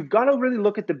you've got to really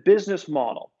look at the business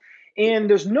model. And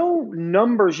there's no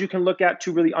numbers you can look at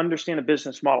to really understand a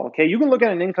business model. Okay. You can look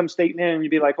at an income statement and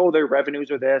you'd be like, oh, their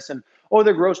revenues are this, and oh,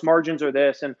 their gross margins are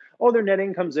this, and oh, their net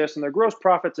income's this, and their gross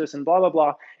profits this, and blah, blah,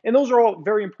 blah. And those are all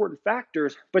very important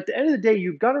factors. But at the end of the day,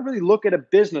 you've got to really look at a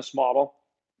business model,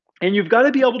 and you've got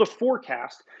to be able to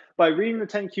forecast by reading the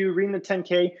 10Q, reading the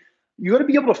 10K. You got to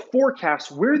be able to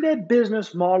forecast where that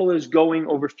business model is going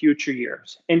over future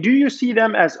years. And do you see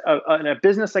them as a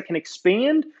business that can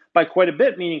expand by quite a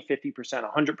bit, meaning 50%,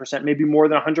 100%, maybe more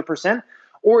than 100%?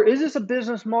 Or is this a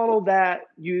business model that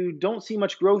you don't see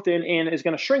much growth in and is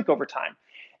going to shrink over time?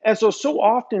 And so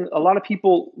often, a lot of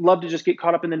people love to just get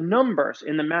caught up in the numbers,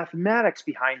 in the mathematics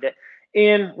behind it.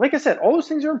 And like I said, all those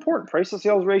things are important. Price to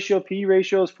sales ratio, P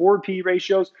ratios, forward P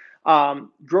ratios,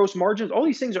 gross margins, all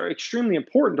these things are extremely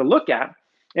important to look at.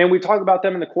 And we talk about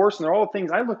them in the course, and they're all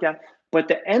things I look at. But at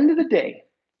the end of the day,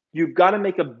 you've got to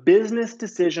make a business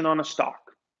decision on a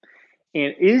stock.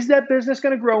 And is that business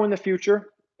going to grow in the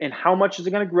future? And how much is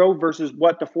it going to grow versus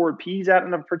what the forward P is at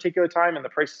in a particular time, and the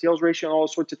price to sales ratio and all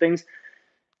those sorts of things?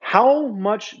 How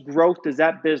much growth does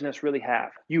that business really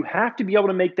have? You have to be able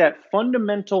to make that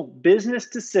fundamental business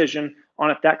decision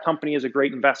on if that company is a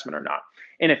great investment or not.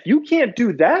 And if you can't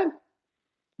do that,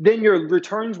 then your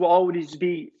returns will always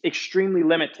be extremely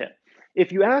limited.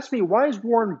 If you ask me, why has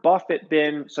Warren Buffett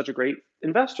been such a great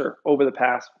investor over the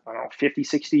past, 50,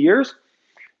 60 years?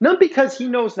 Not because he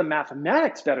knows the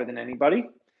mathematics better than anybody,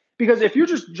 because if you're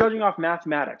just judging off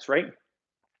mathematics, right?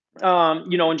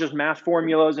 And just math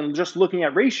formulas and just looking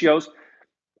at ratios,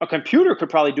 a computer could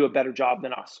probably do a better job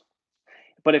than us.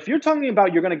 But if you're talking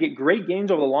about you're going to get great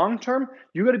gains over the long term,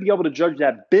 you're going to be able to judge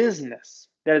that business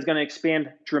that is going to expand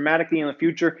dramatically in the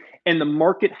future, and the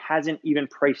market hasn't even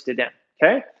priced it in.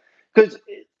 Okay? Because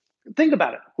think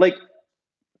about it. Like,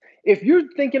 if you're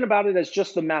thinking about it as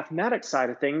just the mathematics side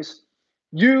of things,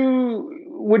 you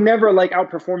would never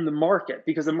outperform the market,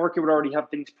 because the market would already have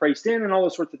things priced in and all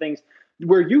those sorts of things.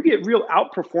 Where you get real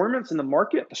outperformance in the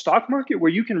market, the stock market,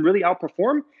 where you can really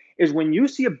outperform, is when you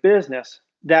see a business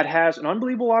that has an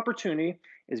unbelievable opportunity,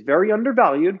 is very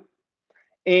undervalued,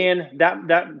 and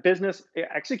that business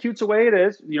executes the way it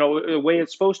is, the way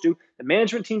it's supposed to. The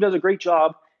management team does a great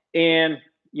job, and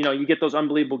you get those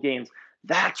unbelievable gains.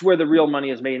 That's where the real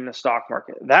money is made in the stock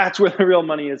market. That's where the real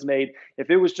money is made. If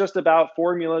it was just about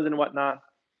formulas and whatnot,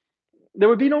 there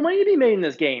would be no money to be made in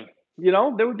this game.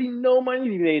 There would be no money to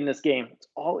be made in this game. It's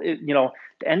all, at the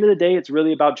end of the day, it's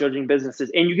really about judging businesses.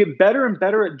 And you get better and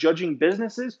better at judging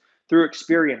businesses through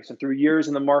experience and through years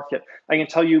in the market. I can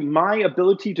tell you my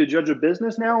ability to judge a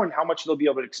business now and how much they'll be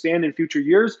able to expand in future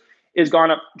years has gone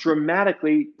up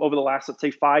dramatically over the last, let's say,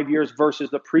 5 years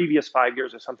versus the previous 5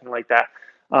 years or something like that.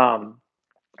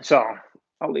 So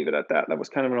I'll leave it at that. That was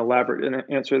kind of an elaborate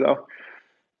answer, though.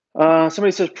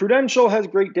 Somebody says Prudential has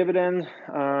great dividend.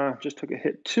 Just took a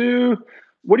hit too.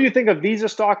 What do you think of Visa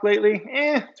stock lately?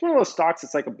 It's one of those stocks.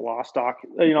 It's like a blah stock.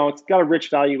 It's got a rich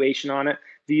valuation on it.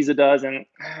 Visa does, and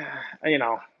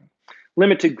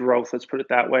limited growth. Let's put it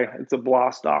that way. It's a blah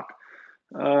stock.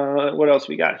 What else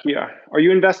we got here? Are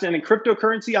you investing in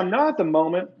cryptocurrency? I'm not at the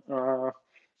moment.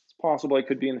 It's possible I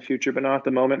could be in the future, but not at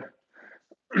the moment.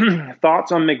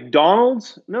 Thoughts on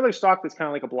McDonald's? Another stock that's kind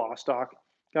of like a blah stock.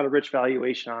 Got a rich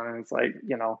valuation on it. It's like,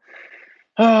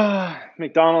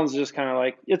 McDonald's is just kind of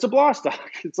like, it's a blah stock.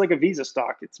 It's like a Visa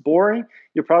stock. It's boring.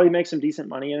 You'll probably make some decent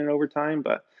money in it over time.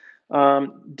 But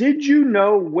did you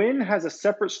know Wynn has a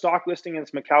separate stock listing in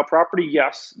its Macau property?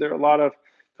 Yes, there are a lot of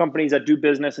companies that do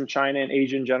business in China and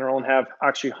Asia in general and have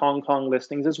actually Hong Kong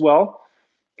listings as well.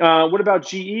 What about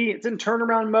GE? It's in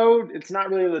turnaround mode. It's not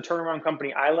really the turnaround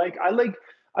company I like.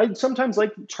 I sometimes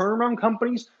like turnaround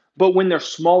companies, but when they're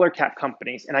smaller cap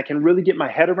companies and I can really get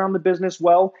my head around the business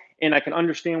well, and I can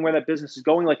understand where that business is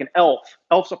going, like an Elf.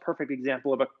 Elf's a perfect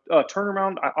example of a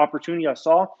turnaround opportunity I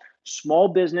saw. Small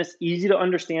business, easy to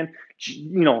understand.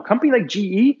 A company like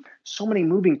GE, so many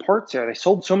moving parts there. They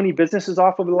sold so many businesses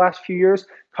off over the last few years.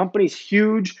 Company's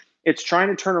huge. It's trying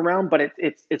to turn around, but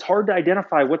it's hard to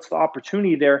identify what's the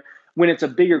opportunity there when it's a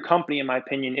bigger company, in my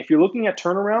opinion. If you're looking at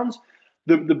turnarounds,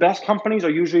 the best companies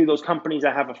are usually those companies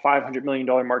that have a $500 million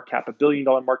market cap, $1 billion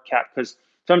market cap, because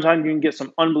sometimes you can get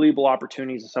some unbelievable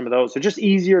opportunities in some of those. They're just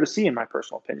easier to see, in my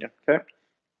personal opinion. Okay.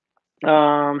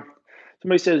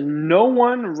 Somebody says, no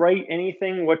one write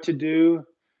anything what to do.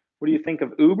 What do you think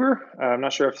of Uber? I'm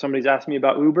not sure if somebody's asked me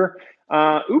about Uber.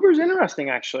 Uber's interesting,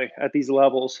 actually, at these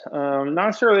levels. Not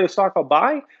necessarily a stock I'll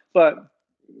buy, but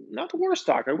not the worst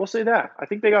stock. I will say that. I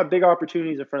think they got big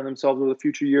opportunities in front of themselves over the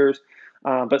future years.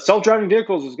 But self-driving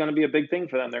vehicles is going to be a big thing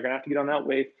for them. They're going to have to get on that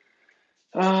wave.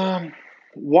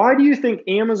 Why do you think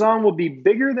Amazon will be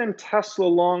bigger than Tesla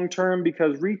long term?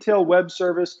 Because retail web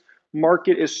service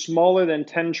market is smaller than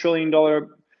 $10 trillion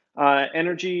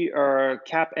energy or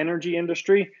cap energy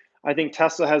industry. I think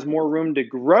Tesla has more room to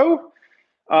grow.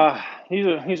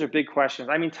 These are big questions.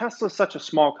 I mean, Tesla is such a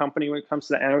small company when it comes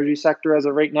to the energy sector as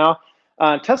of right now.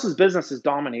 Tesla's business is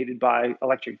dominated by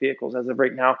electric vehicles as of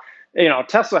right now.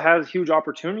 Tesla has huge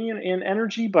opportunity in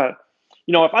energy, but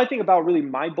if I think about really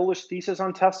my bullish thesis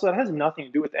on Tesla, it has nothing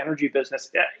to do with energy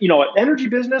business. Energy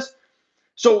business.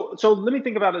 So let me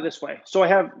think about it this way. So I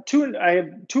have two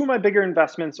of my bigger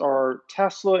investments are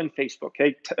Tesla and Facebook.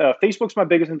 Okay, Facebook's my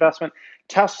biggest investment.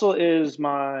 Tesla is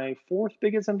my fourth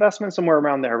biggest investment, somewhere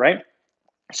around there, right?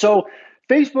 So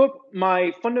Facebook,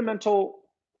 my fundamental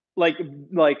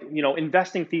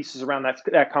investing thesis around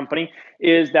that company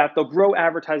is that they'll grow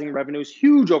advertising revenues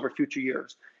huge over future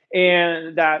years,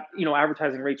 and that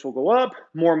advertising rates will go up,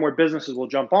 more and more businesses will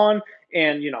jump on,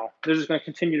 and they're just going to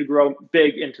continue to grow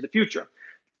big into the future.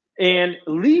 And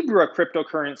Libra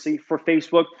cryptocurrency for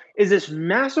Facebook is this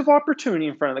massive opportunity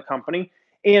in front of the company.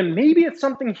 And maybe it's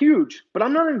something huge, but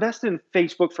I'm not invested in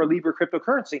Facebook for Libra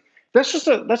cryptocurrency. That's just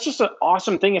an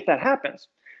awesome thing if that happens.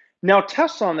 Now,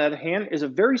 Tesla, on the other hand, is a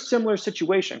very similar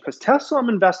situation because Tesla I'm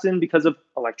invested in because of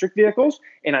electric vehicles,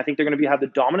 and I think they're going to have the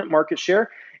dominant market share.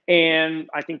 And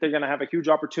I think they're going to have a huge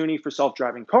opportunity for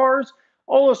self-driving cars,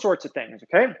 all those sorts of things.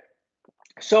 Okay.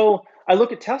 So I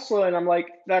look at Tesla and I'm like,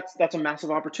 that's a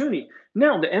massive opportunity.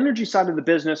 Now, the energy side of the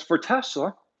business for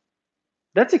Tesla,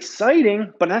 that's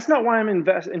exciting, but that's not why I'm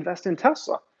invest in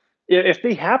Tesla. If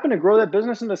they happen to grow that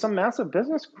business into some massive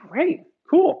business, great,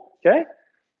 cool, okay.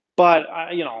 But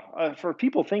for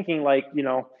people thinking like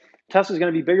Tesla's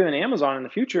going to be bigger than Amazon in the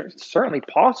future, it's certainly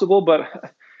possible. But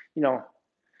you know,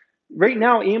 right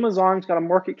now Amazon's got a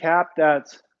market cap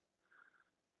that's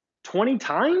 20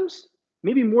 times,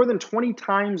 maybe more than 20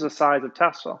 times the size of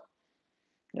Tesla.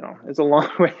 It's a long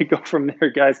way to go from there,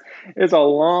 guys. It's a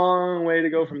long way to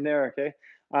go from there, okay?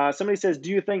 Somebody says, do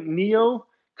you think NIO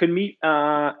could meet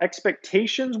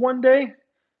expectations one day?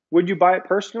 Would you buy it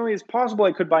personally? It's possible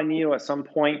I could buy NIO at some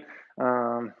point.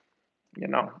 I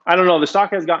don't know. The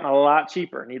stock has gotten a lot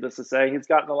cheaper, needless to say. It's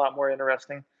gotten a lot more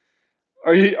interesting.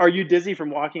 Are you dizzy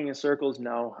from walking in circles?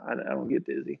 No, I don't get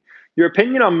dizzy. Your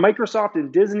opinion on Microsoft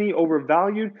and Disney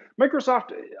overvalued?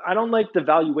 Microsoft, I don't like the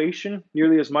valuation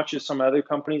nearly as much as some other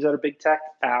companies that are big tech.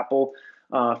 Apple,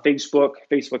 Facebook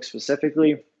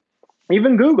specifically,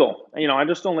 even Google. I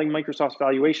just don't like Microsoft's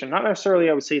valuation. Not necessarily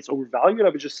I would say it's overvalued. I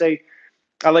would just say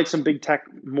I like some big tech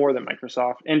more than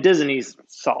Microsoft. And Disney's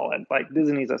solid. Like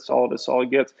Disney's as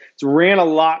solid gets. It's ran a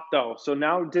lot though. So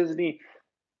now Disney,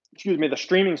 the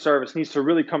streaming service needs to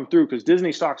really come through because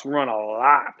Disney stocks run a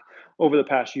lot over the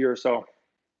past year or so.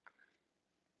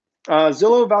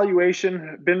 Zillow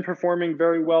valuation been performing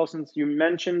very well since you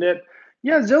mentioned it.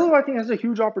 Yeah, Zillow I think has a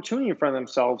huge opportunity in front of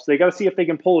themselves. They got to see if they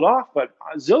can pull it off. But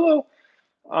Zillow,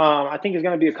 I think is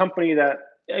going to be a company that,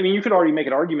 you could already make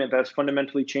an argument that's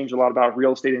fundamentally changed a lot about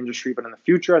real estate industry, but in the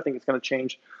future, I think it's going to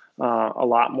change a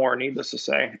lot more, needless to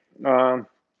say.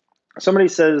 Somebody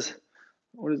says,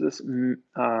 what is this?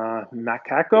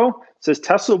 Macaco says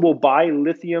Tesla will buy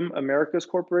Lithium Americas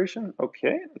Corporation.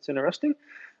 Okay, that's interesting.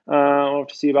 I'll have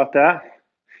to see about that.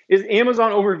 Is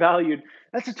Amazon overvalued?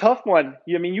 That's a tough one.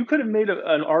 You could have made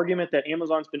an argument that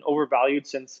Amazon's been overvalued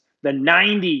since the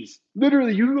 90s.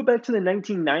 Literally, you go back to the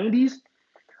 1990s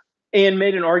and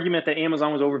made an argument that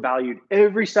Amazon was overvalued.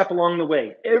 Every step along the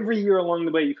way, every year along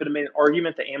the way, you could have made an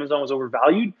argument that Amazon was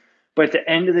overvalued. But at the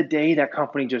end of the day, that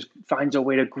company just finds a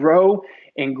way to grow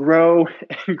and grow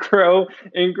and grow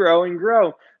and grow and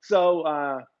grow.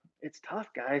 So it's tough,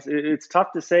 guys. It's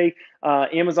tough to say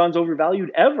Amazon's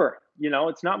overvalued ever.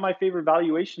 It's not my favorite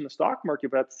valuation in the stock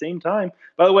market, but at the same time,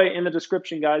 by the way, in the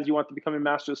description, guys, you want to become a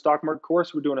master of the stock market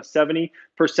course, we're doing a 70%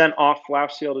 off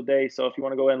flash sale today. So if you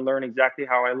want to go ahead and learn exactly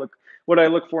what I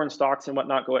look for in stocks and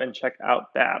whatnot, go ahead and check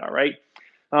out that. All right.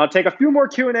 Take a few more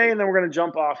Q&A and then we're going to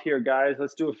jump off here, guys.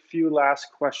 Let's do a few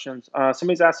last questions.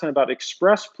 Somebody's asking about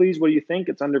Express. Please, what do you think?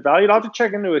 It's undervalued. I'll have to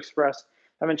check into Express.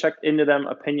 I haven't checked into them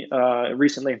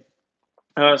recently.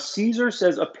 Caesar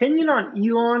says, opinion on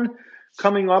Elon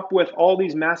coming up with all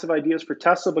these massive ideas for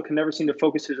Tesla, but can never seem to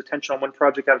focus his attention on one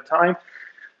project at a time.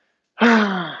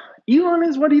 Elon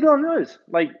is what Elon is.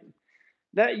 Like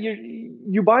that,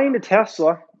 you buy into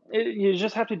Tesla, you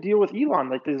just have to deal with Elon.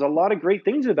 Like there's a lot of great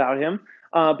things about him.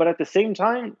 But at the same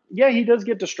time, yeah, he does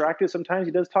get distracted. Sometimes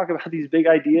he does talk about these big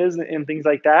ideas and things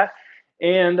like that.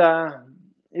 And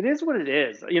it is what it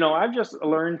is. I've just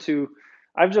learned to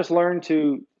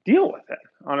deal with it.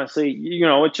 honestly.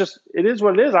 It is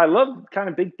what it is. I love kind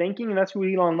of big thinking, and that's who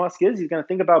Elon Musk is. He's going to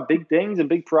think about big things and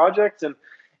big projects, and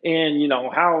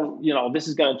how this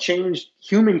is going to change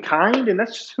humankind, and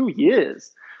that's just who he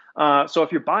is. So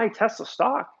if you're buying Tesla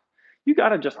stock, you got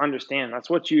to just understand that's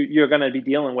what you're going to be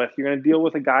dealing with. You're going to deal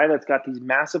with a guy that's got these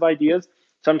massive ideas.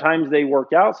 Sometimes they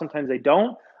work out, sometimes they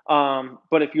don't.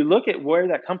 But if you look at where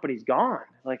that company's gone,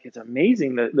 like, it's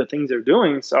amazing the things they're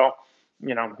doing. So,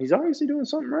 he's obviously doing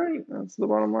something right. That's the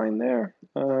bottom line there.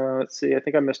 Let's see. I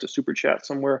think I missed a super chat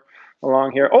somewhere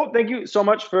along here. Oh, thank you so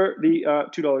much for the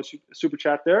 $2 super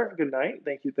chat there. Good night.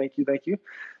 Thank you, thank you, thank you.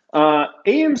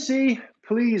 AMC,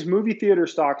 please, movie theater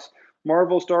stocks.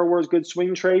 Marvel, Star Wars, good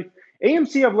swing trade.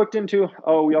 AMC I've looked into.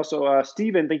 Oh, we also,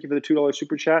 Steven, thank you for the $2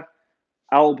 super chat.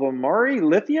 Albemarle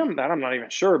Lithium, that I'm not even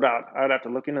sure about. I'd have to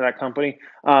look into that company.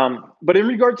 But in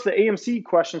regards to the AMC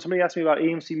question, somebody asked me about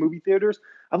AMC movie theaters.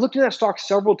 I've looked at that stock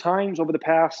several times over the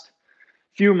past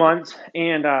few months,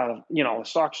 and the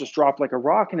stock's just dropped like a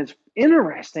rock, and it's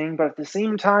interesting, but at the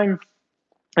same time,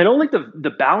 I don't like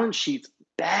the balance sheet's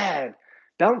bad.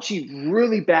 Balance sheet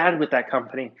really bad with that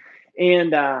company,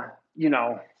 and and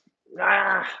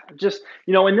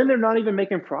then they're not even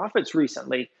making profits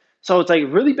recently. So it's like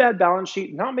really bad balance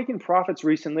sheet, not making profits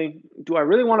recently. Do I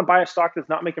really want to buy a stock that's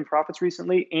not making profits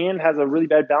recently and has a really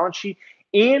bad balance sheet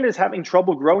and is having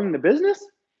trouble growing the business?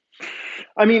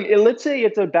 I mean, let's say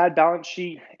it's a bad balance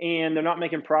sheet and they're not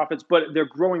making profits, but they're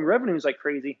growing revenues like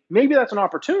crazy. Maybe that's an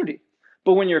opportunity.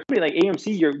 But when you're a company like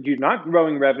AMC, you're not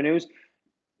growing revenues,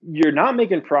 you're not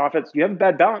making profits, you have a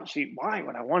bad balance sheet. Why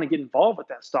would I want to get involved with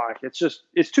that stock?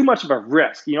 It's too much of a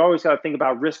risk. You always got to think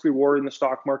about risk reward in the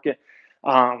stock market.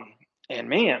 And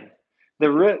man, the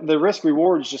risk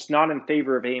reward is just not in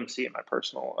favor of AMC, in my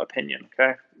personal opinion.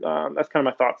 Okay, that's kind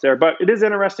of my thoughts there. But it is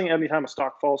interesting anytime a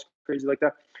stock falls crazy like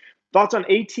that. Thoughts on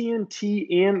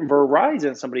AT&T and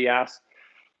Verizon? Somebody asked.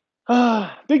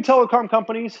 Big telecom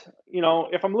companies.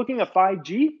 If I'm looking at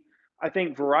 5G, I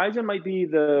think Verizon might be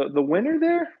the winner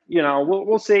there.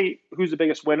 We'll say who's the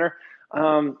biggest winner.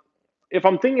 If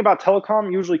I'm thinking about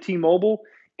telecom, usually T-Mobile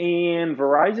and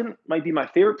Verizon might be my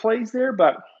favorite plays there,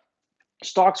 but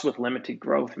stocks with limited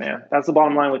growth, man. That's the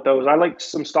bottom line with those. I like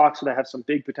some stocks that have some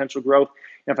big potential growth.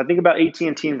 And if I think about AT&T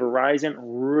and Verizon,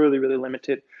 really, really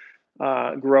limited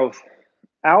growth.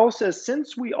 Al says,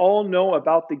 since we all know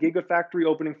about the Gigafactory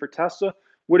opening for Tesla,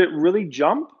 would it really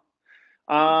jump?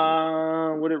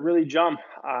 Would it really jump?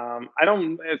 I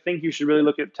don't think you should really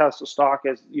look at Tesla stock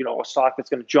as a stock that's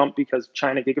going to jump because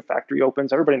China Gigafactory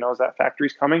opens. Everybody knows that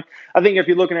factory's coming. I think if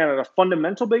you're looking at it on a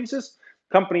fundamental basis,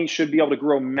 companies should be able to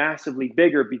grow massively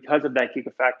bigger because of that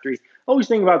Gigafactory. Always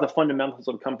think about the fundamentals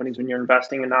of companies when you're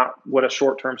investing and not what a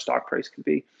short-term stock price could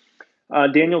be.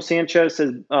 Daniel Sanchez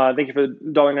says, thank you for the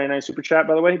 $1.99 super chat,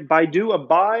 by the way. Baidu, a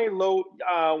buy, low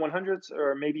 100s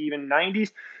or maybe even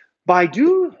 90s.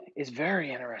 Baidu is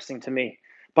very interesting to me.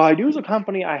 Baidu is a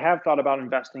company I have thought about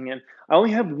investing in. I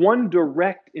only have one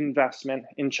direct investment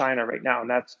in China right now, and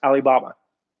that's Alibaba.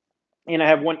 And I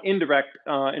have one indirect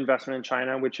investment in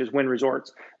China, which is Wynn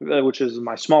Resorts, which is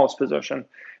my smallest position.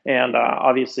 And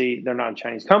obviously, they're not a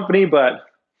Chinese company, but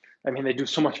I mean, they do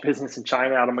so much business in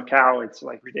China out of Macau. It's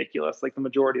like ridiculous. Like the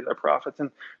majority of their profits and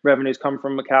revenues come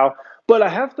from Macau. But I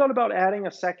have thought about adding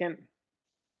a second,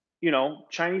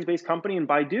 Chinese-based company, and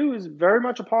Baidu is very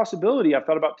much a possibility. I've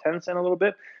thought about Tencent a little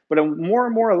bit, but more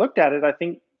and more I looked at it, I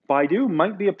think Baidu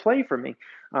might be a play for me.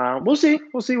 We'll see.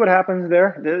 We'll see what happens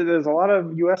there. There's a lot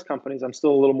of U.S. companies I'm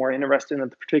still a little more interested in at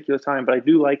the particular time, but I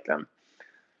do like them.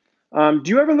 Do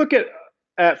you ever look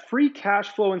at free cash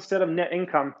flow instead of net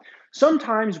income?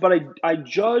 Sometimes, but I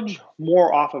judge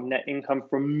more off of net income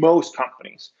for most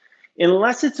companies.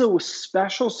 Unless it's a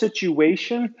special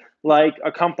situation, like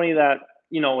a company that,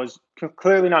 is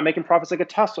clearly not making profits, like a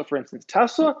Tesla, for instance.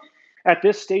 Tesla, at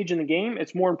this stage in the game,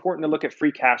 it's more important to look at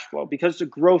free cash flow because it's a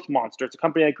growth monster. It's a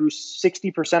company that grew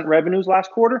 60% revenues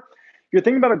last quarter. You're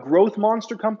thinking about a growth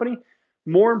monster company,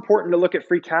 more important to look at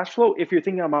free cash flow. If you're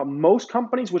thinking about most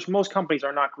companies, which most companies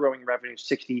are not growing revenue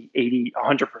 60, 80,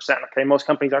 100%. Okay, most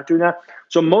companies aren't doing that.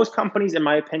 So most companies, in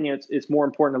my opinion, it's more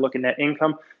important to look at net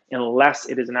income unless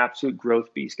it is an absolute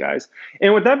growth beast, guys.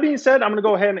 And with that being said, I'm going to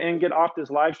go ahead and get off this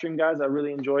live stream, guys. I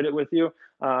really enjoyed it with you.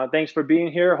 Thanks for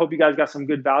being here. Hope you guys got some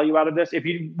good value out of this. If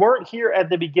you weren't here at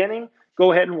the beginning,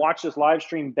 go ahead and watch this live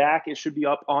stream back. It should be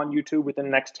up on YouTube within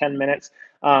the next 10 minutes.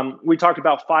 We talked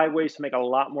about 5 ways to make a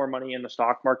lot more money in the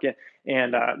stock market,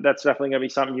 and that's definitely going to be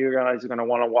something you guys are going to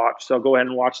want to watch. So go ahead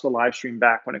and watch the live stream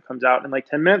back when it comes out in like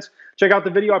 10 minutes. Check out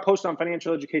the video I posted on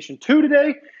Financial Education 2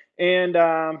 today. And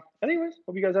anyways,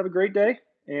 hope you guys have a great day,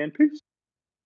 and peace.